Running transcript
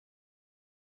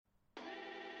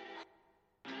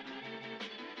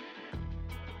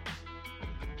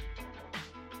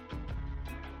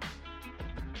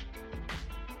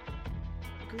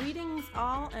Greetings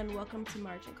all and welcome to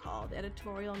Margin Call, the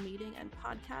editorial meeting and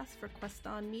podcast for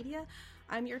Queston Media.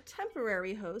 I'm your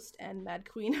temporary host and Mad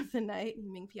Queen of the Night,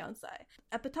 Ming Fiancai.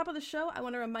 At the top of the show, I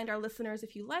want to remind our listeners,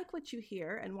 if you like what you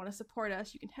hear and want to support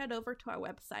us, you can head over to our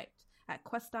website at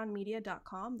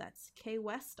questonmedia.com. That's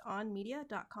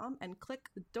kwestonmedia.com, and click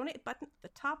the donate button at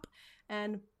the top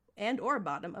and or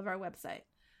bottom of our website.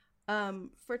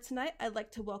 For tonight, I'd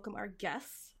like to welcome our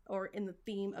guests, or in the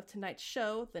theme of tonight's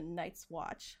show, the Night's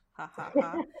Watch,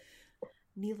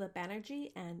 Neela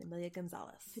Banerjee and Amelia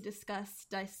Gonzalez, to discuss,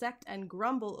 dissect, and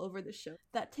grumble over the show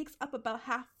that takes up about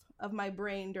half of my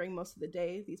brain during most of the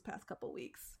day these past couple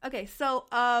weeks. Okay, so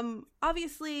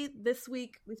obviously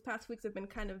these past weeks have been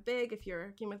kind of big. If you're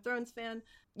a Game of Thrones fan,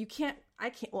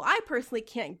 I personally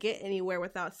can't get anywhere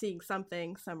without seeing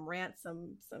something, some rant,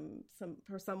 some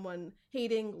for someone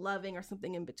hating, loving, or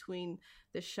something in between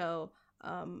the show.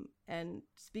 And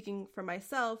speaking for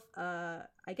myself, I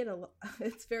get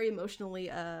it's very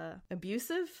emotionally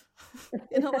abusive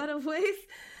in a lot of ways.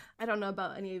 I don't know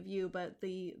about any of you, but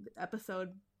the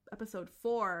episode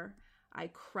 4, I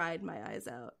cried my eyes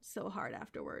out so hard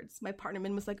afterwards. My partner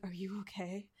Min was like, "Are you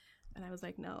okay?" And I was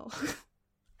like, "No,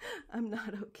 I'm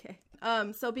not okay."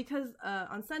 So because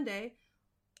on Sunday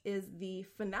is the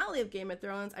finale of Game of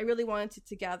Thrones, I really wanted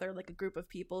to gather like a group of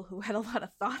people who had a lot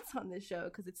of thoughts on this show,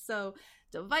 because it's so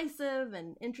divisive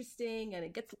and interesting,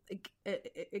 and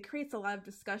it creates a lot of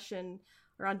discussion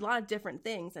around a lot of different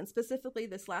things. And specifically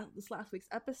this last week's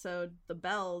episode, the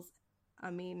bells,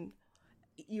 I mean,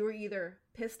 you were either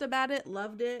pissed about it,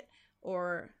 loved it,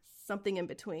 or something in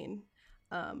between.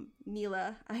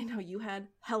 Neela, I know you had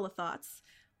hella thoughts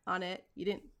on it. You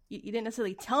didn't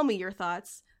necessarily tell me your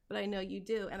thoughts, but I know you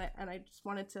do, and I just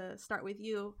wanted to start with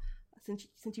you,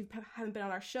 since you haven't been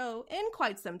on our show in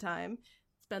quite some time.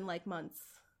 It's been like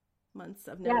months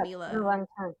of no Neela. Yeah, a long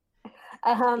time.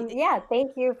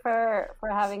 Thank you for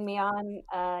having me on,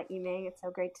 Yiming. It's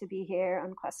so great to be here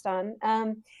on Queston.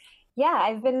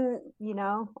 I've been,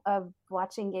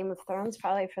 watching Game of Thrones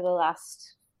probably for the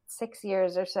last 6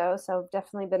 years or so. So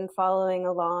definitely been following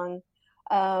along.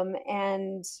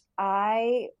 And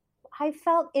I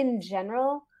felt in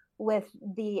general with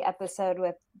the episode,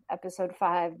 with episode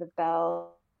 5, The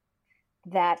Bell,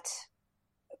 that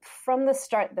from the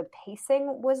start, the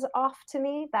pacing was off to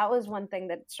me. That was one thing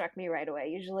that struck me right away.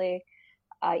 Usually,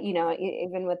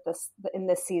 even with this, in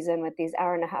this season, with these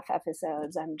hour-and-a-half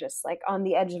episodes, I'm just like on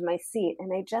the edge of my seat,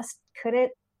 and I just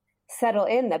couldn't settle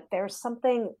in that there's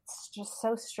something just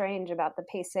so strange about the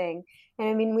pacing. And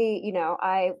I mean,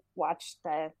 I watched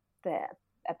the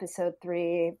episode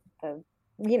 3,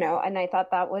 and I thought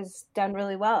that was done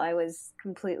really well. I was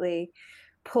completely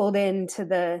pulled into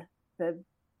the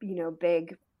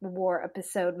big war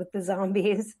episode with the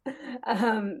zombies.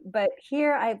 But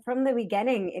here, from the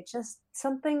beginning, it just,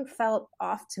 something felt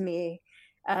off to me,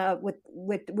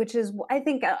 which is, I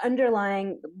think,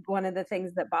 underlying one of the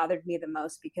things that bothered me the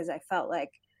most, because I felt like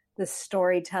the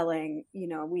storytelling,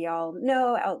 we all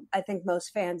know, I think most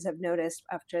fans have noticed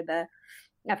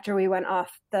after we went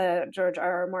off the George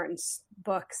R.R. Martin's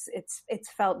books, it's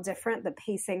felt different. The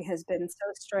pacing has been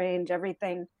so strange.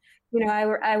 Everything,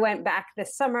 I went back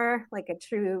this summer like a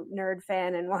true nerd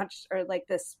fan and watched, or like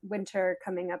this winter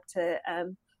coming up to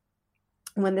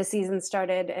when the season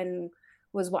started, and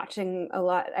was watching a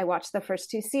lot. I watched the first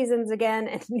 2 seasons again,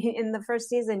 and in the first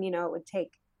season, it would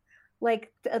take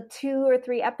like 2 or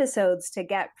 3 episodes to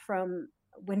get from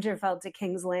Winterfell to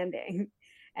King's Landing.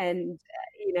 And,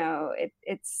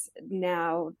 it's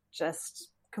now just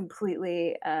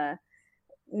completely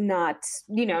not,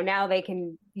 now they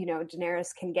can,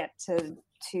 Daenerys can get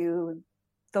to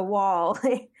the wall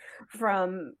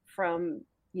from,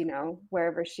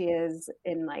 wherever she is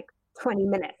in like 20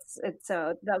 minutes.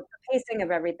 So the pacing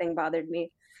of everything bothered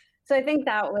me. So I think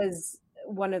that was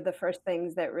one of the first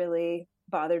things that really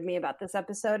bothered me about this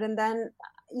episode. And then,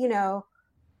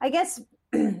 I guess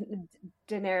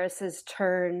Daenerys's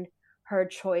turn, her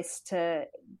choice to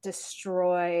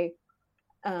destroy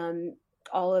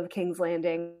all of King's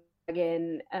Landing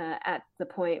again at the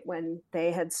point when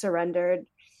they had surrendered.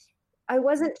 I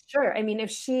wasn't sure. I mean,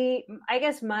 I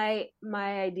guess my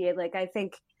idea, like, I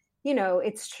think,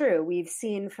 it's true. We've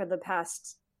seen for the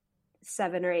past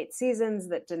 7 or 8 seasons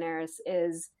that Daenerys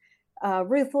is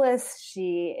ruthless.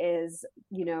 She is,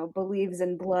 believes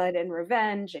in blood and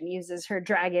revenge, and uses her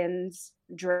dragons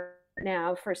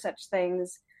now for such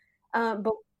things.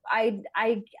 But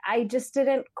I just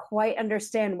didn't quite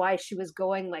understand why she was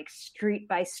going like street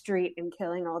by street and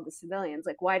killing all the civilians.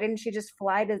 Like, why didn't she just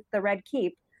fly to the Red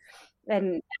Keep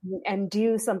and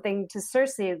do something to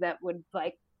Cersei that would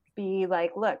like be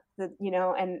like, look,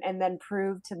 and then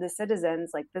prove to the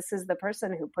citizens, like, this is the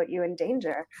person who put you in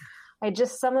danger.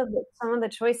 Some of the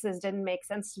choices didn't make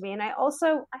sense to me. And I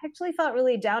actually felt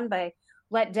really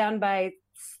let down by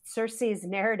Cersei's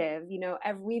narrative.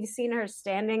 We've seen her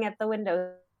standing at the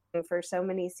window for so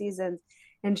many seasons,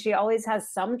 and she always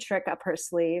has some trick up her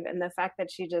sleeve. And the fact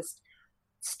that she just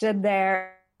stood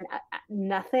there,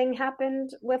 nothing happened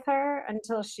with her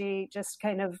until she just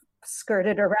kind of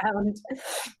skirted around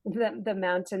the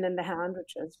mountain and the hound,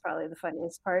 which was probably the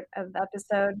funniest part of the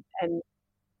episode, and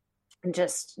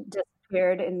just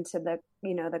disappeared into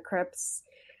the crypts.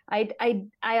 I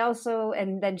also,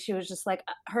 and then she was just like,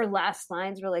 her last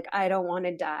lines were like, "I don't want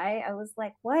to die." I was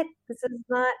like, what?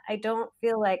 I don't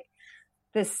feel like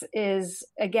this is,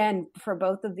 again, for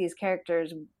both of these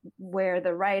characters, where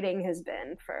the writing has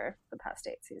been for the past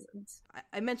 8 seasons.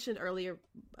 I mentioned earlier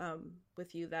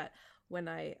with you that when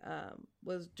I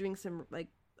was doing some like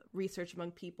research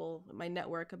among people in my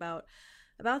network about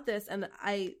this, and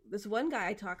this one guy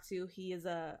I talked to, he is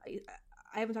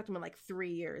I haven't talked to him in like 3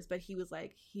 years, but he's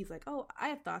like, oh, I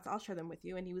have thoughts, I'll share them with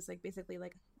you. And he was like, basically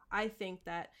like, I think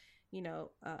that,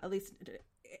 at least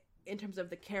in terms of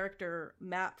the character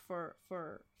map for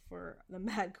the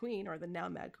Mad Queen, or the now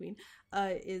Mad Queen,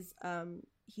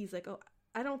 he's like, oh,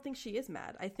 I don't think she is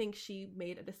mad. I think she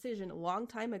made a decision a long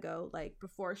time ago, like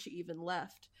before she even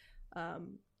left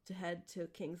to head to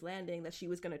King's Landing, that she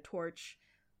was going to torch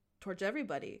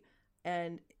everybody.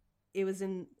 And it was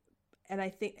and I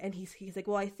think, and he's like,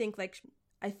 well, I think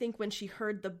when she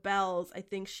heard the bells, I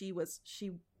think she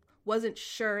wasn't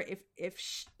sure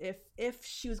if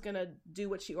she was gonna do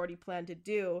what she already planned to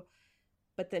do,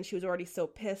 but then she was already so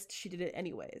pissed she did it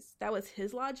anyways. That was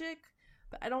his logic,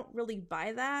 but I don't really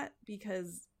buy that,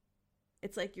 because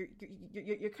it's like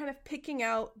you're kind of picking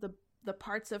out the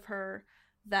parts of her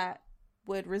that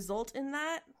would result in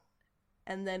that,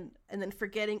 and then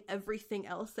forgetting everything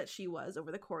else that she was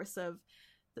over the course of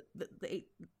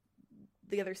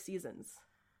the other seasons.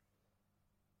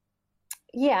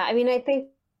 Yeah, I mean, I think,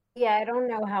 I don't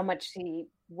know how much she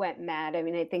went mad. I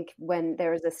mean, I think when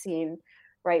there was a scene,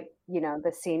 right,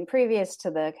 the scene previous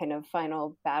to the kind of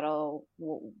final battle,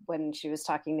 when she was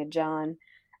talking to Jon,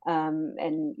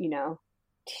 and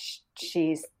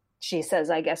she says,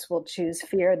 I guess we'll choose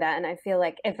fear then. I feel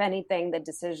like, if anything, the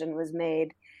decision was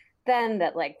made then,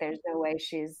 that like there's no way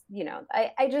she's,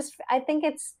 I think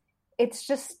it's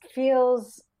just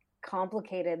feels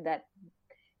complicated, that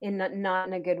not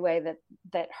in a good way,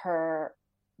 that her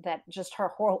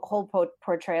whole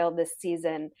portrayal this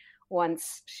season,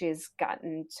 once she's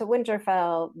gotten to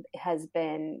Winterfell, has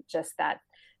been just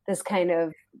this kind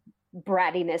of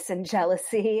brattiness and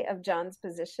jealousy of Jon's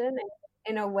position. And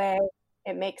in a way,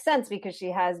 it makes sense, because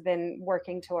she has been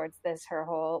working towards this her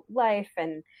whole life,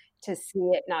 and to see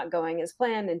it not going as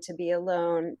planned and to be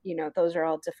alone, those are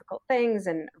all difficult things.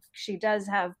 And she does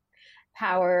have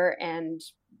power and,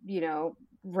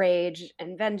 rage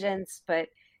and vengeance, but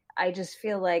I just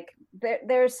feel like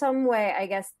there's some way, I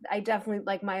guess, I definitely,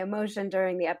 like, my emotion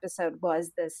during the episode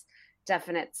was this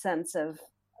definite sense of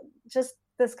just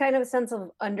this kind of sense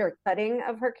of undercutting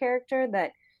of her character,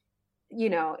 that,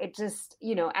 it just,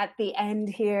 at the end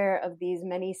here of these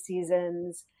many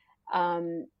seasons,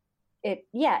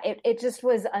 it just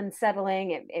was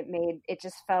unsettling. It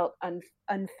just felt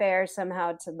unfair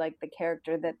somehow to like the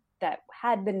character that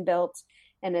had been built,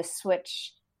 and a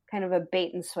switch, kind of a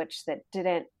bait and switch that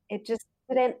didn't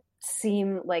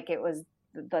seem like it was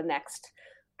the next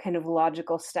kind of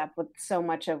logical step with so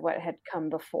much of what had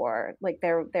come before. Like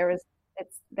there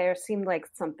seemed like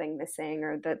something missing,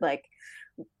 or that like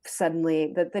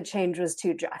suddenly the change was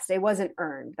too drastic. It wasn't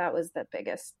earned. That was the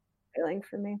biggest feeling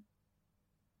for me.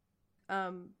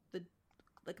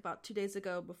 About 2 days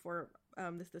ago, before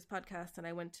this podcast, and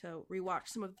I went to rewatch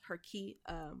some of her key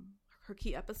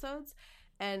episodes,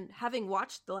 and having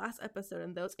watched the last episode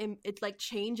and those, it like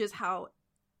changes how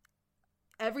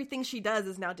everything she does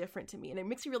is now different to me, and it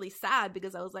makes me really sad,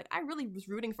 because I was like, I really was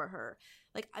rooting for her.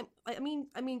 Like, I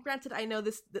mean, granted, I know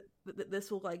this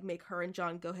will like make her and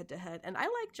Jon go head to head, and I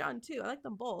like Jon too. I like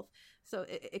them both, so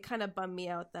it kind of bummed me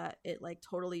out that it like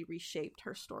totally reshaped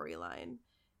her storyline.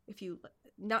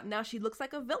 Now she looks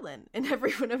like a villain in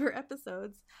every one of her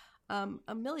episodes.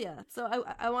 Emilia. So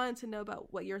I wanted to know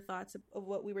about what your thoughts of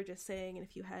what we were just saying, and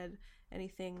if you had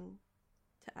anything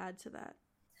to add to that.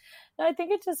 No, I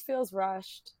think it just feels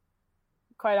rushed,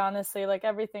 quite honestly. Like,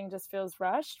 everything just feels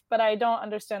rushed, but I don't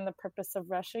understand the purpose of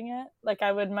rushing it. Like,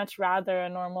 I would much rather a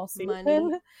normal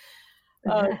season.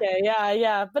 Okay,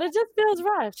 yeah, but it just feels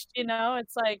rushed,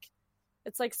 It's like,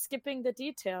 it's like skipping the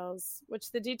details,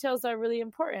 which the details are really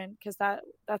important because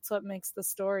that's what makes the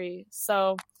story.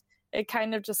 So it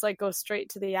kind of just like goes straight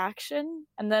to the action.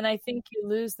 And then I think you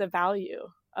lose the value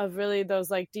of really those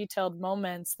like detailed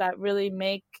moments that really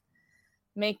make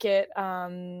it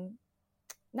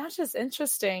not just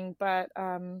interesting, but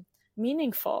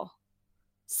meaningful.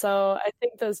 So I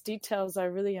think those details are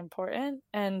really important.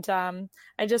 And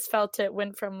I just felt it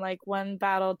went from like one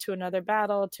battle to another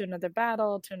battle to another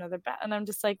battle to another battle. And I'm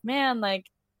just like, man, like,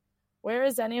 where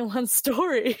is anyone's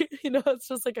story? It's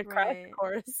just like a crash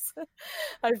course,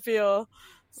 I feel.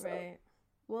 So. Right.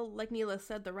 Well, like Neela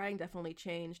said, the writing definitely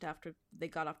changed after they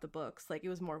got off the books. Like, it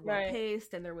was more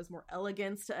well-paced, and there was more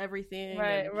elegance to everything.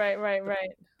 Right.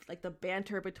 Like, the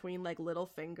banter between, like,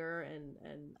 Littlefinger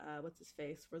and what's his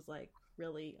face was, like,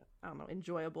 really, I don't know,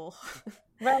 enjoyable.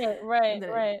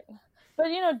 Right.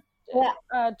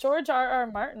 But, George R.R.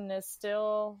 Martin is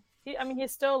still...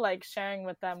 he's still, like, sharing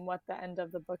with them what the end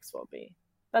of the books will be.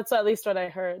 That's at least what I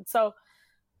heard. So,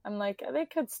 I'm like, they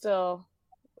could still...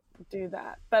 do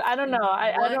that, but I don't know.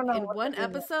 I don't know. In one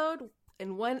episode,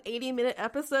 in one 80-minute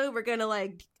episode, we're gonna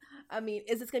like.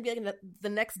 Is this gonna be like the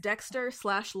next Dexter /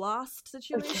 Lost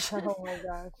situation? Oh my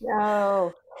gosh!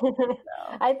 No.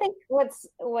 I think what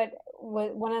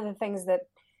one of the things that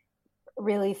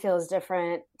really feels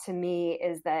different to me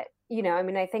is that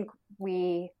I think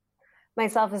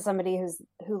myself as somebody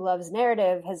who loves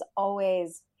narrative has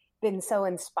always been so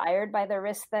inspired by the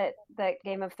risk that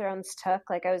Game of Thrones took.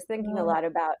 Like, I was thinking a lot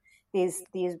about these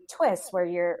twists where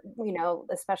you're,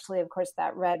 especially of course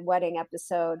that Red Wedding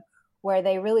episode where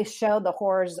they really show the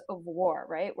horrors of war,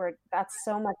 right? Where that's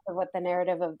so much of what the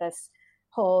narrative of this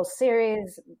whole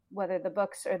series, whether the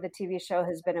books or the TV show,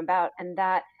 has been about. And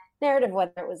that narrative,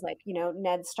 whether it was like,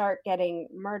 Ned Stark getting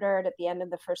murdered at the end of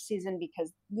the first season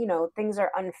because, things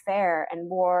are unfair and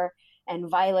war and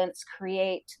violence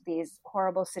create these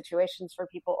horrible situations for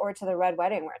people, or to the Red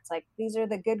Wedding where it's like, these are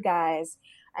the good guys.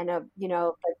 I know,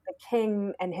 the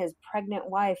king and his pregnant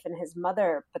wife and his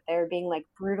mother, but they're being like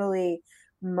brutally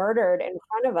murdered in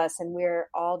front of us. And we're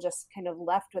all just kind of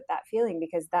left with that feeling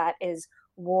because that is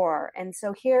war. And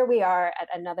so here we are at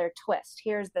another twist.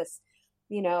 Here's this,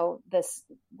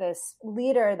 this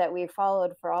leader that we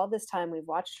followed for all this time. We've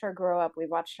watched her grow up. We've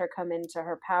watched her come into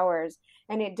her powers,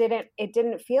 and it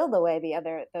didn't feel the way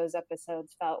those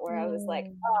episodes felt, where I was like,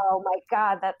 oh my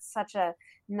God, that's such a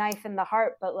knife in the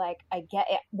heart. But like, I get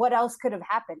it. What else could have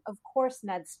happened? Of course,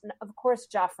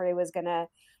 Joffrey was gonna,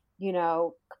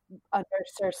 under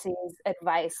Cersei's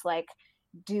advice, like,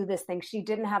 do this thing. She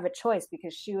didn't have a choice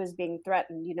because she was being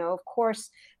threatened. Of course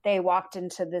they walked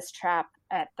into this trap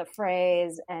at the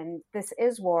Freys, and this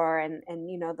is war, and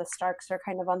the Starks are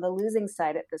kind of on the losing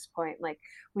side at this point. Like,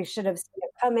 we should have seen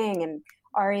it coming, and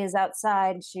Arya's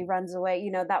outside, she runs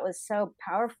away. That was so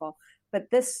powerful.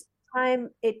 But this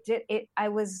time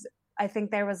I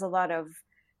think there was a lot of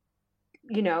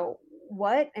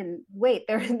what and wait,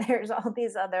 there's all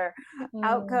these other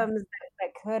outcomes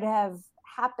that could have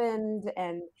happened.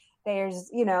 And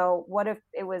there's what if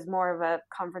it was more of a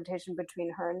confrontation between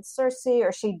her and Cersei,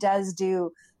 or she does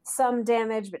do some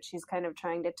damage but she's kind of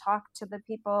trying to talk to the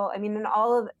people. In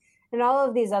all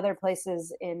of these other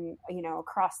places in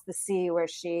across the sea where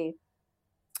she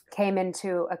came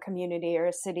into a community or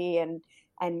a city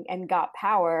and got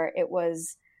power, it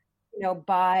was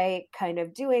by kind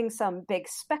of doing some big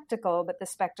spectacle, but the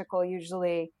spectacle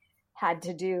usually had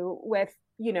to do with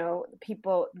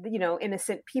people,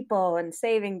 innocent people, and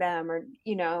saving them, or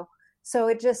so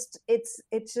it just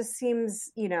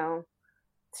seems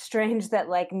strange that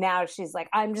like now she's like,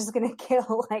 I'm just gonna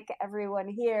kill like everyone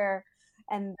here.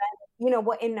 And then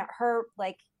what in her,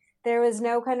 like, there was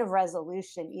no kind of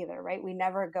resolution either, right? We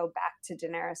never go back to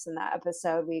Daenerys in that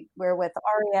episode. We're with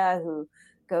Arya, who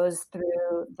goes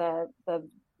through the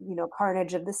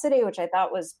carnage of the city, which I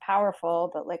thought was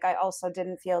powerful, but like I also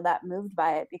didn't feel that moved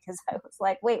by it because I was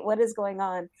like, wait, what is going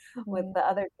on with the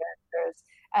other characters?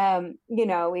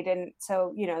 We didn't.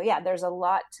 So there's a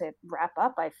lot to wrap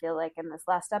up, I feel like, in this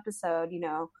last episode.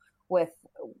 With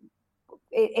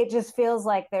it just feels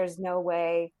like there's no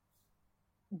way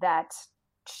that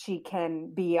she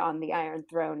can be on the Iron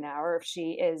Throne now, or if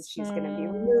she is, she's going to be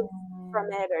removed from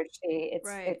it, or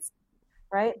it's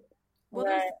right.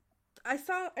 Well,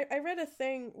 I read a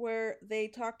thing where they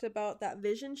talked about that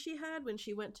vision she had when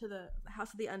she went to the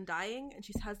House of the Undying, and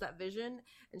she has that vision,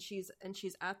 and she's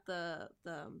at the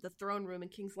throne room in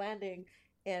King's Landing,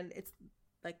 and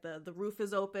like the roof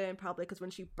is open, probably because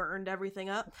when she burned everything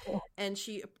up, and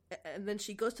then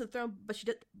she goes to the throne, but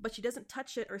she doesn't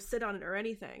touch it or sit on it or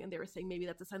anything. And they were saying maybe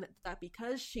that's a sign that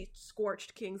because she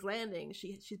scorched King's Landing,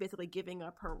 she's basically giving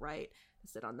up her right to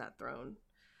sit on that throne.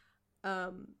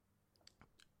 I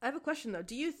have a question though.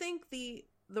 Do you think the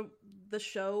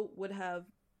show would have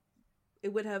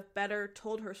better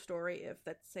told her story if,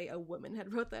 let's say, a woman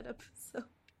had wrote that episode?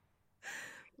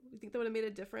 You think that would have made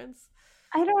a difference?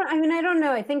 I don't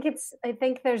know. I think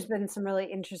there's been some really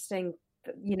interesting,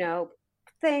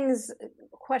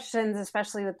 questions,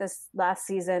 especially with this last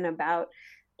season about,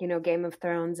 Game of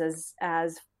Thrones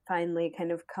as finally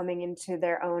kind of coming into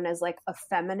their own as like a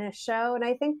feminist show. And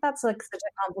I think that's like such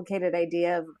a complicated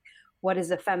idea of what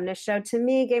is a feminist show. To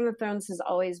me, Game of Thrones has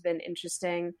always been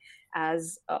interesting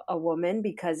as a woman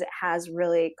because it has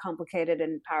really complicated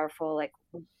and powerful like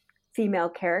female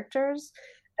characters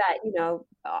that,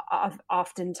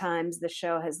 oftentimes the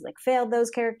show has like failed those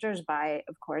characters by,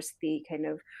 of course, the kind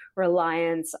of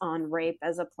reliance on rape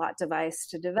as a plot device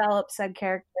to develop said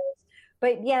characters.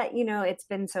 But yeah, it's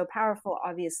been so powerful.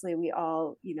 Obviously, we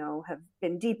all, have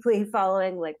been deeply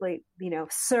following like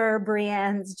Sir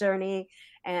Brienne's journey.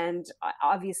 And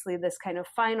obviously this kind of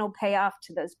final payoff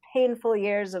to those painful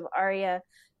years of Arya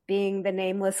being the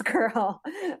nameless girl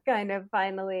kind of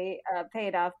finally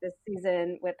paid off this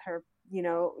season with her,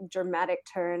 dramatic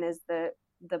turn as the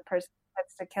person who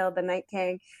gets to kill the Night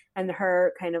King, and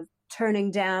her kind of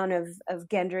turning down of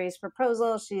Gendry's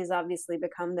proposal. She's obviously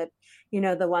become the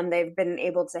one they've been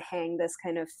able to hang this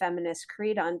kind of feminist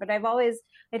creed on. But I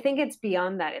think it's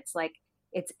beyond that. It's like,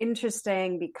 it's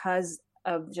interesting because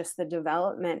of just the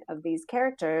development of these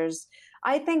characters.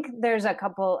 I think there's a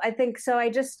couple, I think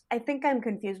I'm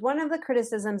confused. One of the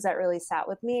criticisms that really sat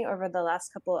with me over the last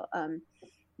couple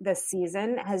this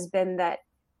season has been that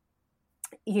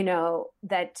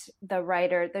that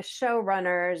the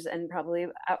showrunners, and probably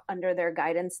under their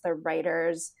guidance, the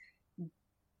writers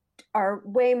are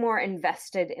way more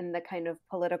invested in the kind of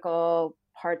political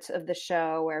parts of the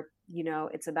show where,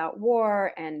 it's about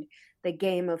war and the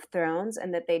Game of Thrones,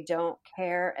 and that they don't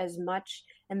care as much,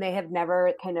 and they have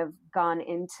never kind of gone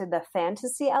into the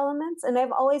fantasy elements. And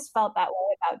I've always felt that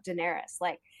way about Daenerys.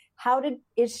 Like,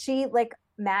 is she like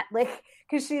Matt, like,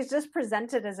 because she's just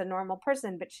presented as a normal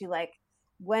person, but she like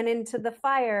went into the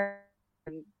fire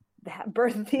and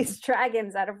birthed these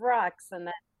dragons out of rocks. And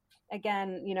then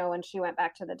again, when she went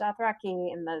back to the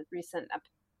Dothraki in the recent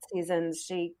seasons,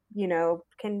 she,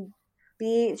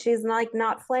 she's like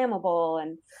not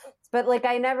flammable. But like,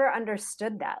 I never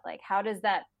understood that. Like, how does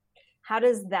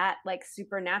that like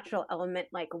supernatural element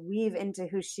like weave into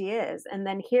who she is? And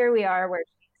then here we are where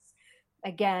she's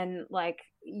again, like,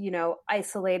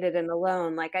 isolated and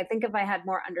alone. Like, I think if I had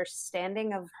more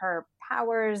understanding of her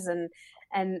powers and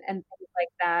things like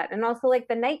that, and also like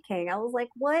the Night King, I was like,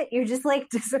 what? You just like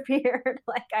disappeared.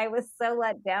 Like, I was so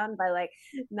let down by like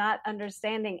not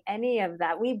understanding any of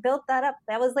that. We built that up.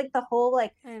 That was like the whole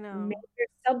like major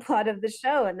subplot of the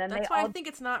show, and then that's why I think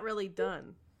it's not really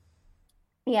done.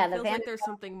 Yeah, it feels like there's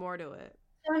something more to it.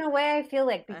 So in a way, I feel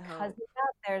like because of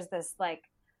that,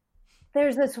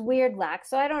 there's this weird lack.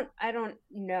 So I don't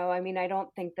know. I mean, I don't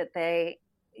think that they,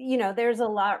 there's a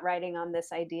lot writing on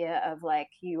this idea of like,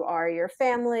 you are your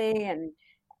family, and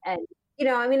I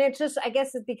mean, it's just, I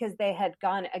guess it's because they had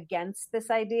gone against this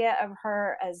idea of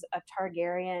her as a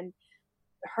Targaryen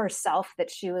herself, that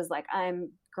she was like,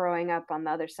 I'm growing up on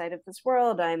the other side of this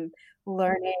world. I'm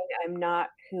learning. I'm not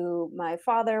who my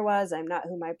father was. I'm not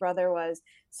who my brother was.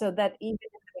 So that even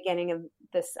at the beginning of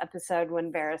this episode,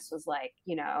 when Varys was like,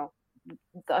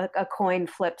 a coin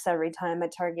flips every time a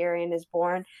Targaryen is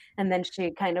born, and then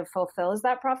she kind of fulfills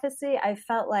that prophecy, I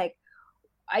felt like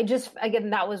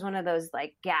that was one of those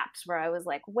like gaps where I was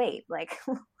like, wait, like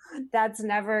that's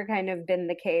never kind of been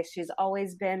the case. She's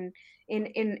always been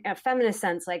in a feminist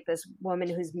sense like this woman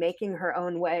who's making her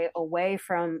own way away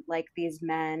from like these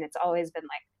men. It's always been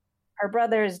like her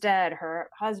brother is dead, her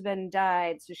husband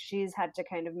died, so she's had to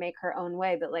kind of make her own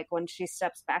way. But like when she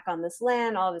steps back on this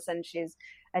land, all of a sudden she's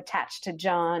attached to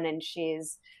Jon, and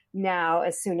she's now,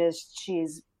 as soon as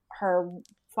she's her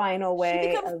final way,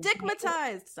 she becomes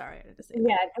stigmatized. Sorry, I had to say that.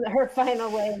 Yeah, her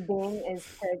final way of being is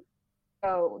to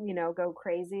go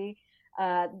crazy. So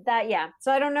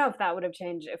I don't know if that would have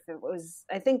changed if it was.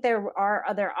 I think there were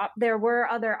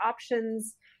other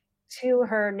options to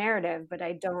her narrative, but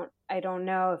I don't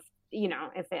know if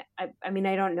I mean,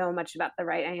 I don't know much about the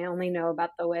writing. I only know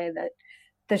about the way that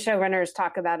the showrunners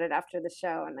talk about it after the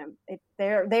show, and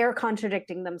they are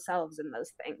contradicting themselves in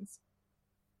those things.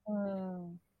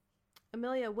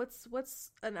 Amelia,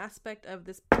 what's an aspect of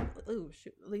this? Oh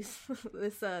shoot, at least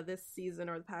this season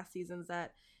or the past seasons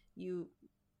that you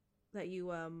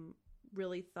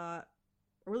really thought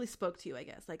or really spoke to you, I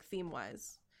guess, like theme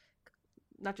wise,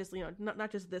 not just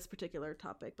not just this particular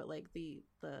topic, but like the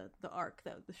arc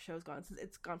that the show's gone since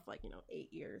it's gone for like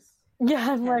 8 years.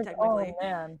 Yeah, I'm 10 like, technically. oh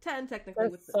man, 10 technically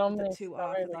there's with so the many 2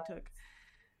 off that storylines. they took.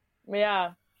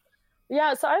 Yeah.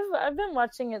 So I've been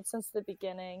watching it since the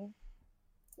beginning,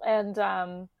 and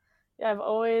I've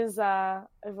always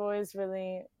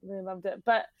really loved it.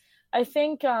 But I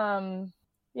think I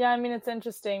mean, it's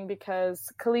interesting because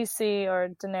Khaleesi or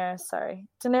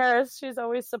Daenerys, she's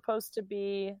always supposed to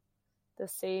be the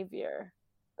savior.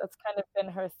 That's kind of been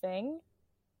her thing,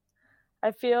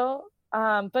 I feel.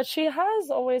 But she has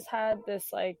always had this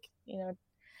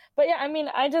but yeah, I mean,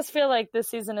 I just feel like this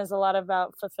season is a lot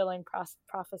about fulfilling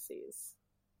prophecies,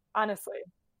 honestly.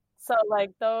 So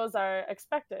like those are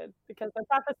expected because the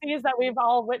prophecies that we've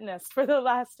all witnessed for the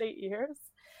last 8 years.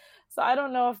 So I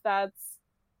don't know if that's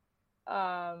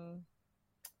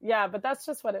but that's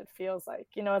just what it feels like.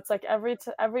 It's like every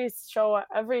show,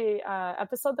 every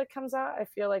episode that comes out, I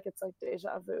feel like it's like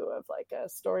deja vu of like a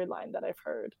storyline that I've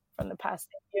heard from the past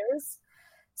 8 years.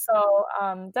 So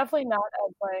definitely not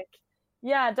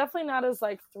as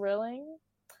like thrilling.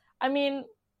 I mean,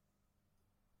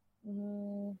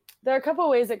 there are a couple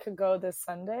ways it could go this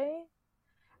Sunday,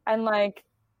 and like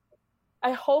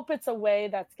I hope it's a way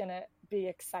that's gonna be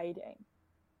exciting,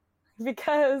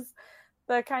 because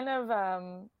the kind of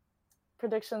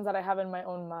predictions that I have in my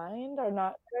own mind are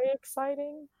not very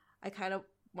exciting. I kind of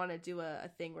want to do a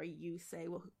thing where you say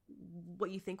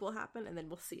what you think will happen, and then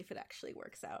we'll see if it actually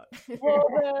works out.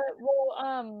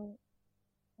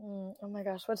 Oh my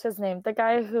gosh, what's his name? The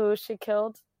guy who she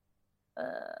killed,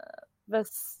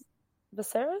 Viserys?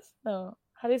 No,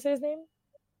 how do you say his name?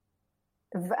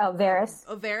 Varys.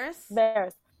 Oh, Varys?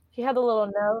 Varys. He had a little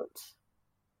note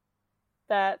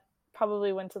that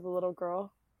probably went to the little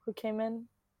girl who came in.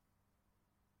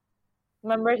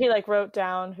 Remember, he like wrote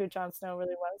down who Jon Snow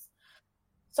really was.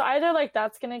 So either like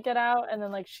that's gonna get out, and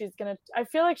then like I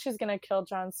feel like she's gonna kill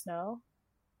Jon Snow,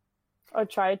 or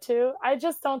try to. I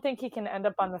just don't think he can end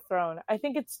up on the throne. I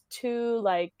think it's too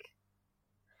like,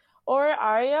 or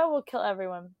Arya will kill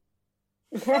everyone.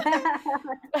 Yeah,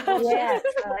 I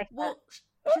like well,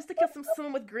 she has to kill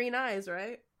someone with green eyes,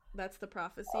 right? That's the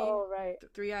prophecy. Oh, right.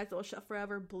 3 eyes that will shut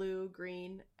forever: blue,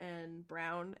 green, and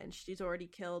brown. And she's already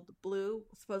killed. Blue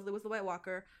supposedly was the White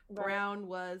Walker. Right. Brown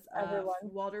was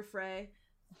Walder Frey.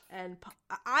 And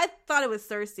I thought it was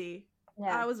Cersei.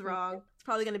 Yeah, I was wrong. It's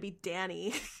probably going to be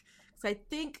Dany. So I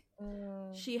think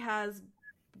she has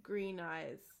green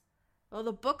eyes. Well,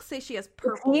 the books say she has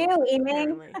purple. It's you,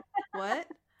 Eming. What?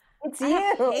 It's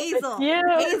you. Hazel. It's you.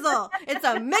 Hazel. It's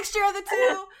a mixture of the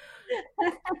two.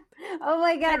 Oh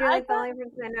my god, you're like the only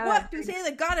person I know. What? Do you say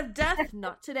the god of death?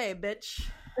 Not today, bitch.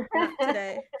 Not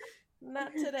today.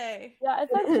 Not today. Yeah, I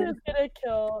thought she was gonna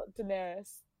kill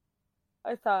Daenerys.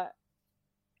 I thought.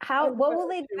 What will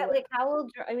they do? Like, how will,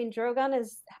 I mean, Drogon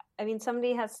is, I mean,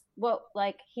 somebody has, well,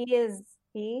 like, it is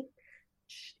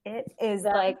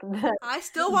like I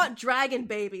still want dragon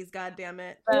babies,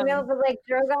 goddammit. But like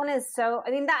Drogon is so,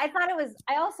 I mean, I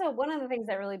also, one of the things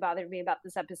that really bothered me about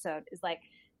this episode is like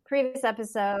previous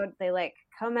episode, they like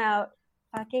come out,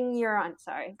 fucking Euron is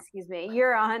like,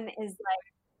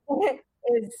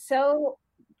 is so,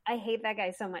 I hate that guy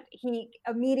so much. He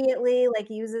immediately like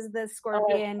uses the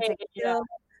scorpion to kill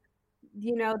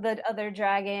the other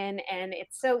dragon, and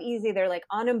it's so easy. They're like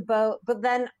on a boat, but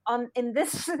then in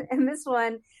this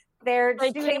one they're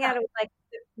shooting at it with like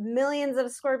millions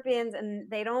of scorpions, and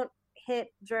they don't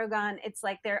hit Drogon. It's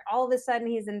like they're all of a sudden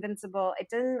he's invincible.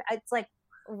 It's like,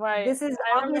 right, this is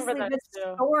obviously the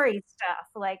story stuff.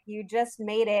 Like, you just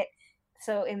made it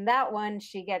so in that one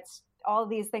she gets all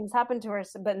these things happen to her,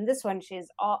 but in this one she's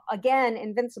again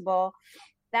invincible.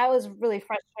 That was really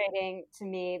frustrating to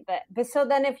me. But so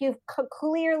then if you've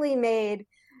clearly made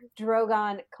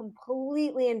Drogon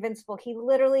completely invincible, he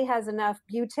literally has enough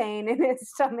butane in his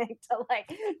stomach to like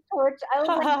torch. I was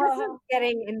like, this is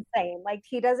getting insane. Like,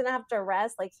 he doesn't have to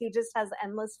rest. Like, he just has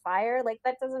endless fire. Like,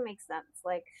 that doesn't make sense.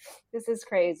 Like, this is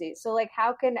crazy. So like,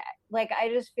 how can, like, I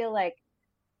just feel like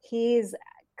he's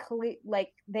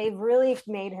like, they've really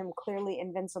made him clearly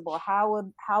invincible. How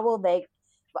will they?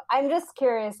 I'm just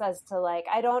curious as to like,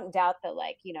 I don't doubt that,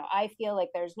 like, I feel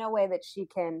like there's no way that she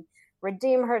can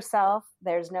redeem herself.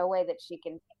 There's no way that she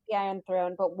can take the Iron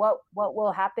Throne. But what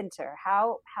will happen to her?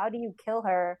 How do you kill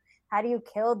her? How do you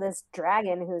kill this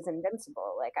dragon who's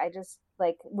invincible? Like, I just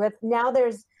like with now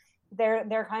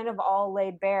they're kind of all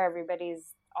laid bare.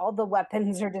 Everybody's all the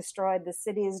weapons are destroyed, the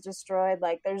city is destroyed.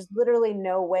 Like there's literally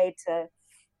no way to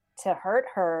hurt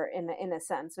her in a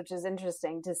sense, which is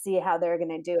interesting to see how they're going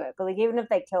to do it. But like even if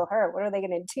they kill her, what are they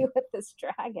going to do with this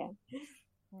dragon?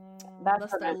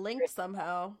 Unless they're linked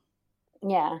somehow.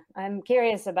 Yeah, I'm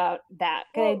curious about that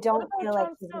because I don't feel like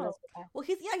he's gonna survive. Well,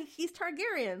 he's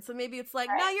Targaryen, so maybe it's like,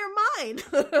 now you're mine.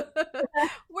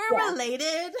 We're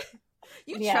related.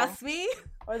 You trust me.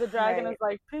 Or the dragon is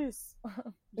like, peace.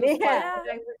 I'm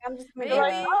just maybe.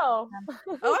 Like, oh,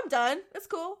 I'm done. It's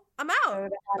cool. I'm out.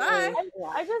 Bye.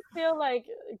 I just feel like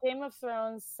Game of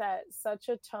Thrones set such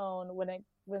a tone when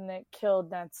it killed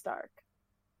Ned Stark.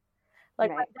 Like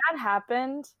when that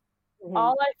happened,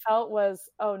 all I felt was,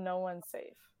 oh, no one's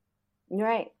safe.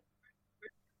 Right.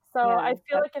 So I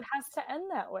feel like it has to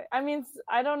end that way. I mean,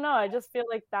 I don't know. I just feel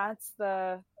like that's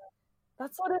what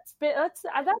it's been. That's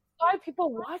why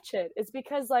people watch it. It's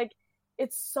because like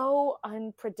it's so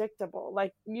unpredictable.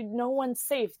 Like no one's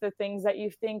safe. The things that you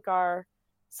think are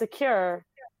secure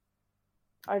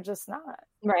are just not.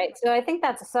 Right. So I think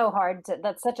that's so hard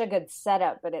that's such a good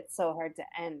setup, but it's so hard to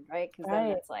end, right? Because then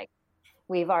it's like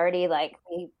we've already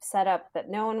we set up that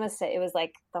no one was safe. It was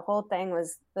like the whole thing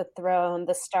was the throne,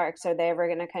 the Starks, are they ever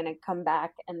going to kind of come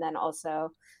back? And then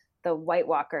also the White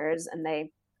Walkers, and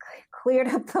they cleared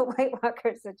up the White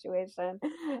Walker situation.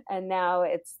 And now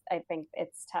I think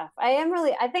it's tough. I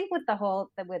think with the whole,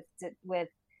 with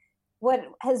what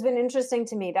has been interesting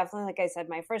to me, definitely, like I said,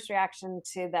 my first reaction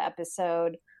to the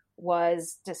episode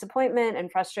was disappointment and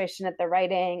frustration at the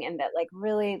writing, and that like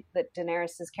really that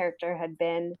Daenerys's character had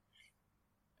been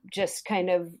just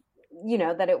kind of,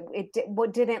 that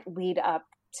it didn't lead up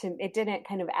to, it didn't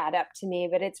kind of add up to me.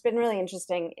 But it's been really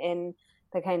interesting in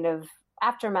the kind of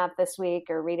aftermath this week,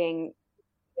 or reading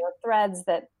threads,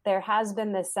 that there has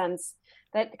been this sense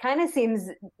that kind of seems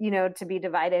to be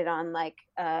divided on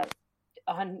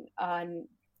on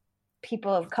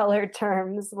people of color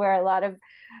terms, where a lot of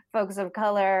folks of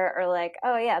color are like,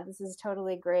 oh yeah, this is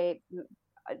totally great.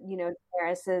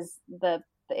 Daenerys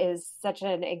is such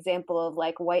an example of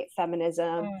like white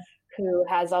feminism, who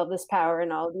has all this power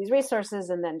and all of these resources,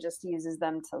 and then just uses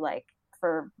them to like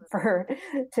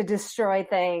to destroy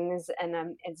things, and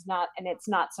it's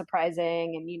not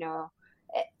surprising,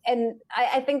 and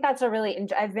I think that's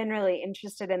I've been really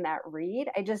interested in that read.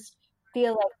 I just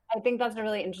feel like I think that's a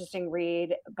really interesting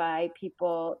read by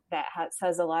people that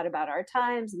says a lot about our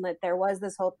times, and that there was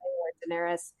this whole thing where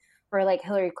Daenerys, where like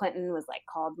Hillary Clinton was like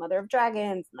called Mother of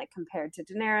Dragons and like compared to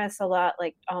Daenerys a lot,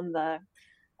 like on the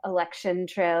election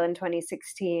trail in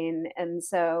 2016, and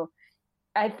so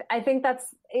I think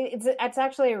it's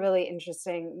actually a really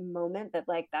interesting moment that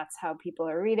like that's how people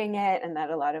are reading it, and that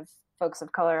a lot of folks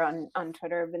of color on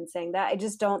Twitter have been saying that. I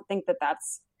just don't think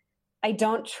I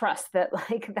don't trust that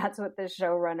like that's what the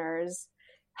showrunners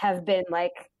have been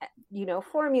like,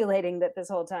 formulating that this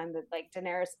whole time, that like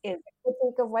Daenerys is a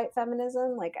critique of white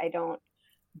feminism. Like I don't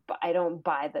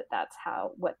buy that that's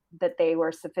that they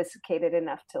were sophisticated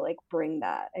enough to like bring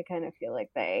that. I kind of feel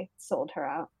like they sold her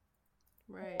out.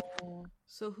 Right.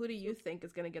 So who do you think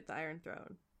is going to get the Iron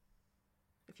Throne?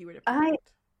 If you were to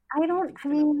predict? I don't, I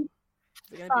mean,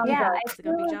 is it going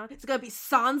to be Jon? It's going to be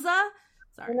Sansa?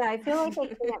 Sorry. No, I feel like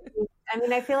it can't be. I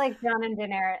mean, I feel like Jon and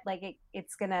Daenerys, like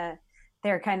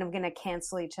they're kind of gonna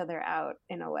cancel each other out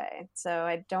in a way. So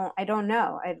I don't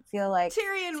know. I feel like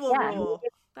Tyrion will rule.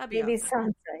 That'd be maybe awesome.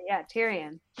 Sansa. Yeah,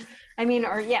 Tyrion. I mean,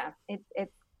 or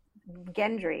it's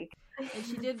Gendry. And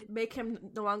she did make him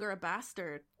no longer a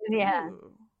bastard. Yeah.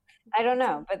 Ooh. I don't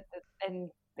know, but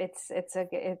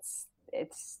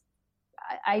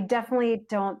I definitely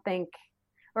don't think,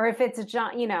 or if it's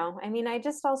Jon, I mean, I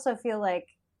just also feel like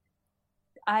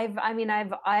I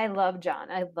love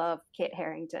Jon. I love Kit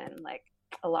Harington like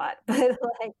a lot, but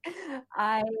like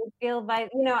I feel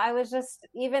I was just,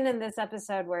 even in this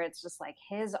episode where it's just like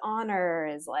his honor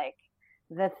is like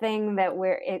the thing that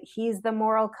he's the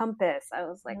moral compass. I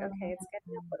was like, okay, it's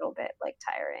getting a little bit like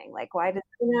tiring. Like, why did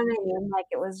what I mean? Like,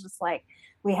 it was just like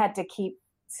we had to keep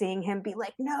seeing him be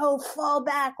like, no, fall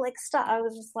back, like stop. I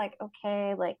was just like,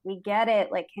 okay, like we get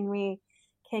it. Like, can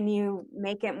you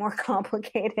make it more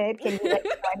complicated? Can you like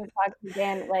try to talk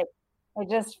again? Like, I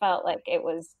just felt like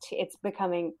it's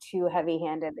becoming too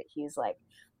heavy-handed, that he's like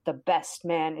the best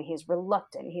man and he's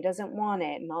reluctant, he doesn't want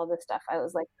it, and all this stuff. I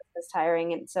was like, this is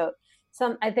tiring. And so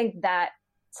I think that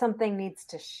something needs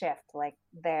to shift like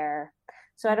there.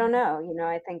 So I don't know,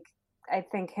 I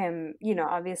think him,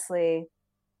 obviously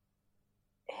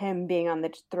him being on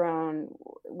the throne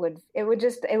would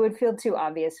feel too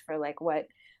obvious for like what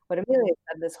Amelia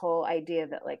said, this whole idea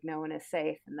that like no one is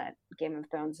safe, and that Game of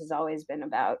Thrones has always been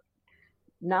about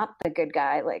not the good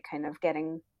guy, like kind of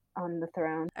getting on the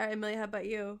throne. All right, Amelia, how about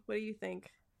you? What do you think?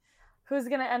 Who's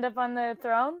gonna end up on the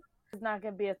throne? It's not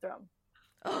gonna be a throne.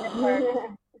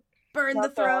 Burn the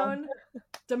throne.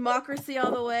 Democracy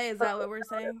all the way. Is that what we're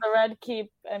saying? The Red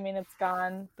Keep, I mean, it's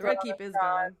gone. The Red Keep is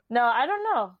gone. No, I don't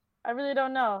know. I really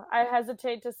don't know. I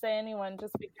hesitate to say anyone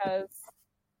just because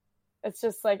it's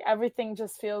just like everything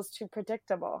just feels too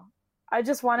predictable. I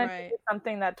just wanted to do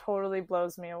something that totally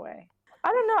blows me away.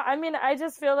 I don't know. I mean, I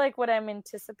just feel like what I'm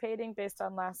anticipating based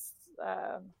on last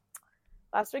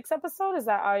week's episode is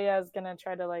that Arya is gonna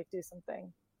try to like do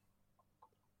something.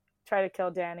 Try to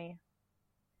kill Dany.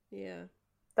 Yeah.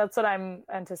 That's what I'm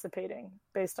anticipating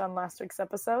based on last week's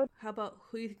episode. How about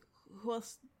who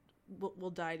else will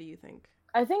die, do you think?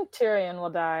 I think Tyrion will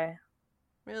die.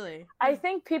 Really? I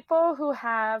think people who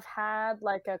have had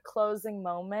like a closing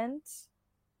moment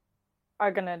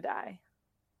are gonna die.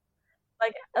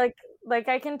 Like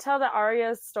I can tell that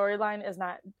Arya's storyline is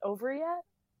not over yet.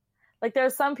 Like there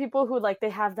are some people who like they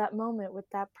have that moment with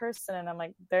that person and I'm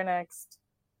like, they're next.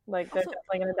 Like they're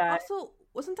definitely gonna die. Also,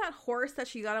 wasn't that horse that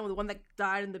she got on with the one that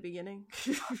died in the beginning?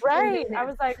 Right. I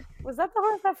was like, was that the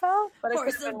horse that fell? But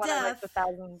horse it could have been of one death. of like the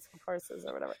thousands of horses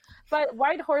or whatever. But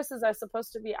white horses are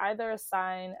supposed to be either a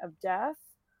sign of death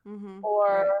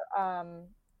or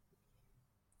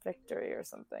victory or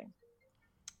something.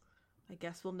 I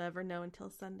guess we'll never know until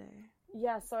Sunday.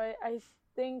 Yeah, so I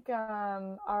think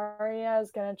Arya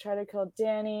is gonna try to kill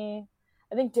Dany.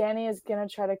 I think Dany is gonna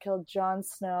try to kill Jon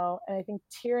Snow, and I think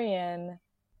Tyrion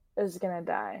is gonna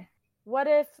die. What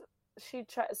if she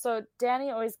tries? So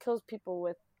Dany always kills people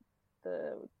with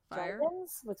the fire.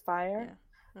 Dragons, with fire.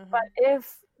 Yeah. But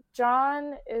if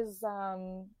Jon is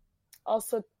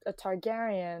also a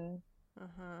Targaryen,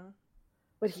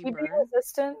 would he be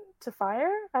resistant to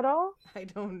fire at all? I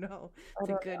don't know. It's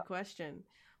a good question.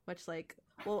 Much like,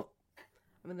 well,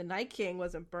 I mean, the Night King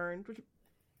wasn't burned, which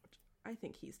I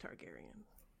think he's Targaryen.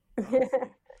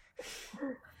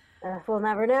 We'll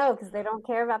never know because they don't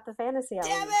care about the fantasy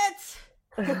element.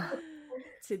 Damn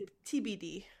it!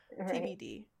 TBD. Right.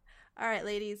 TBD. All right,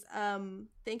 ladies.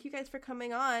 Thank you guys for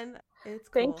coming on. It's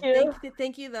cool. Thank you.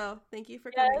 Thank you, though. Thank you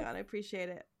for coming on. I appreciate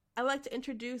it. I'd like to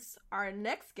introduce our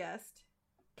next guest,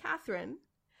 Catherine.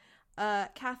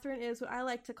 Catherine is what I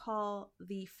like to call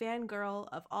the fangirl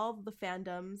of all the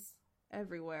fandoms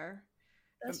everywhere.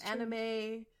 From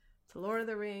anime to Lord of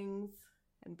the Rings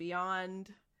and beyond.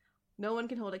 No one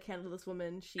can hold a candle to this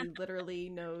woman. She literally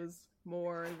knows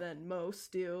more than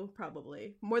most do,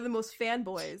 probably. More than most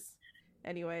fanboys.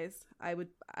 Anyways, I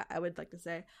would like to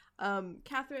say.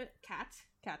 Catherine, Kat,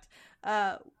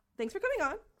 thanks for coming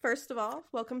on, first of all.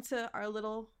 Welcome to our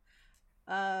little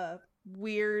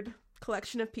weird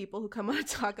collection of people who come on to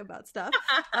talk about stuff.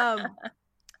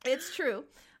 It's true.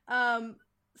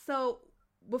 So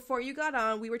before you got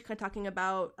on, we were kind of talking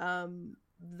about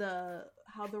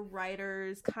how the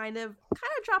writers kind of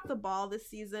dropped the ball this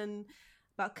season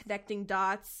about connecting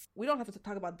dots. We don't have to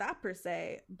talk about that per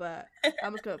se, but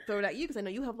I'm just going to throw it at you because I know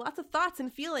you have lots of thoughts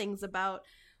and feelings about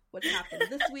what's happened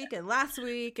this week and last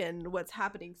week and what's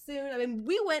happening soon. I mean,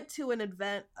 we went to an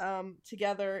event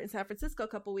together in San Francisco a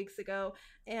couple weeks ago,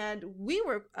 and we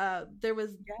were there were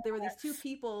these two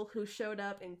people who showed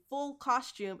up in full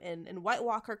costume in White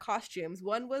Walker costumes.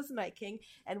 One was Night King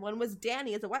and one was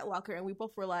Dany as a White Walker, and we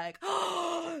both were like,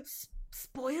 oh,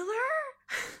 spoiler?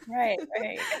 Right.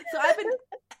 So I've been,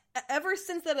 ever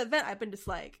since that event, I've been just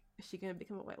like, is she going to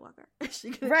become a White Walker? Is she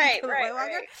going to become a White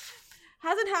Walker?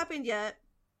 Hasn't happened yet.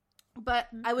 But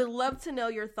I would love to know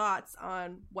your thoughts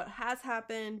on what has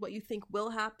happened, what you think will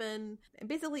happen, and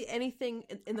basically anything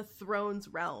in the Thrones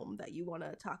realm that you want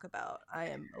to talk about. I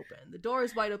am open. The door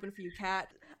is wide open for you, Kat.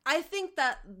 I think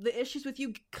that the issues with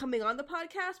you coming on the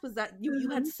podcast was that you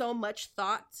had so much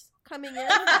thought coming in.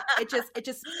 It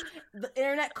just the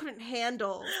internet couldn't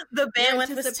handle the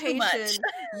bandwidth was too much.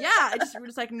 Yeah, we're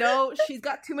just like, no, she's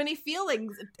got too many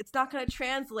feelings. It's not going to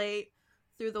translate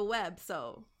through the web.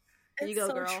 So there you go,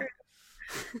 so girl. True.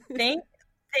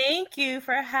 Thank you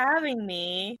for having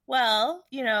me. Well,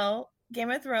 Game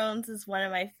of Thrones is one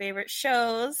of my favorite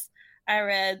shows. I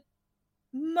read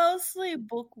mostly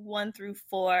book 1 through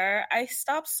 4. I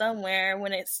stopped somewhere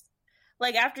when it's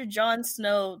like after Jon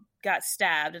Snow got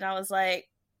stabbed, and I was like,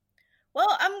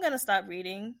 well, I'm gonna stop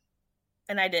reading.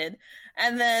 And I did.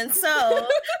 And then so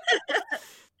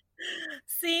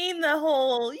seeing the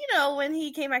whole, when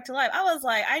he came back to life, I was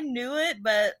like, I knew it,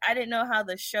 but I didn't know how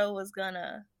the show was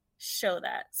gonna show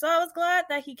that. So I was glad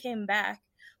that he came back.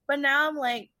 But now I'm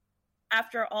like,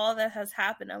 after all that has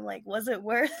happened, I'm like, was it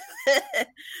worth it?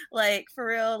 Like, for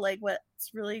real, like what's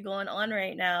really going on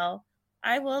right now?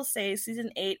 I will say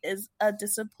season 8 is a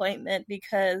disappointment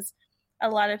because a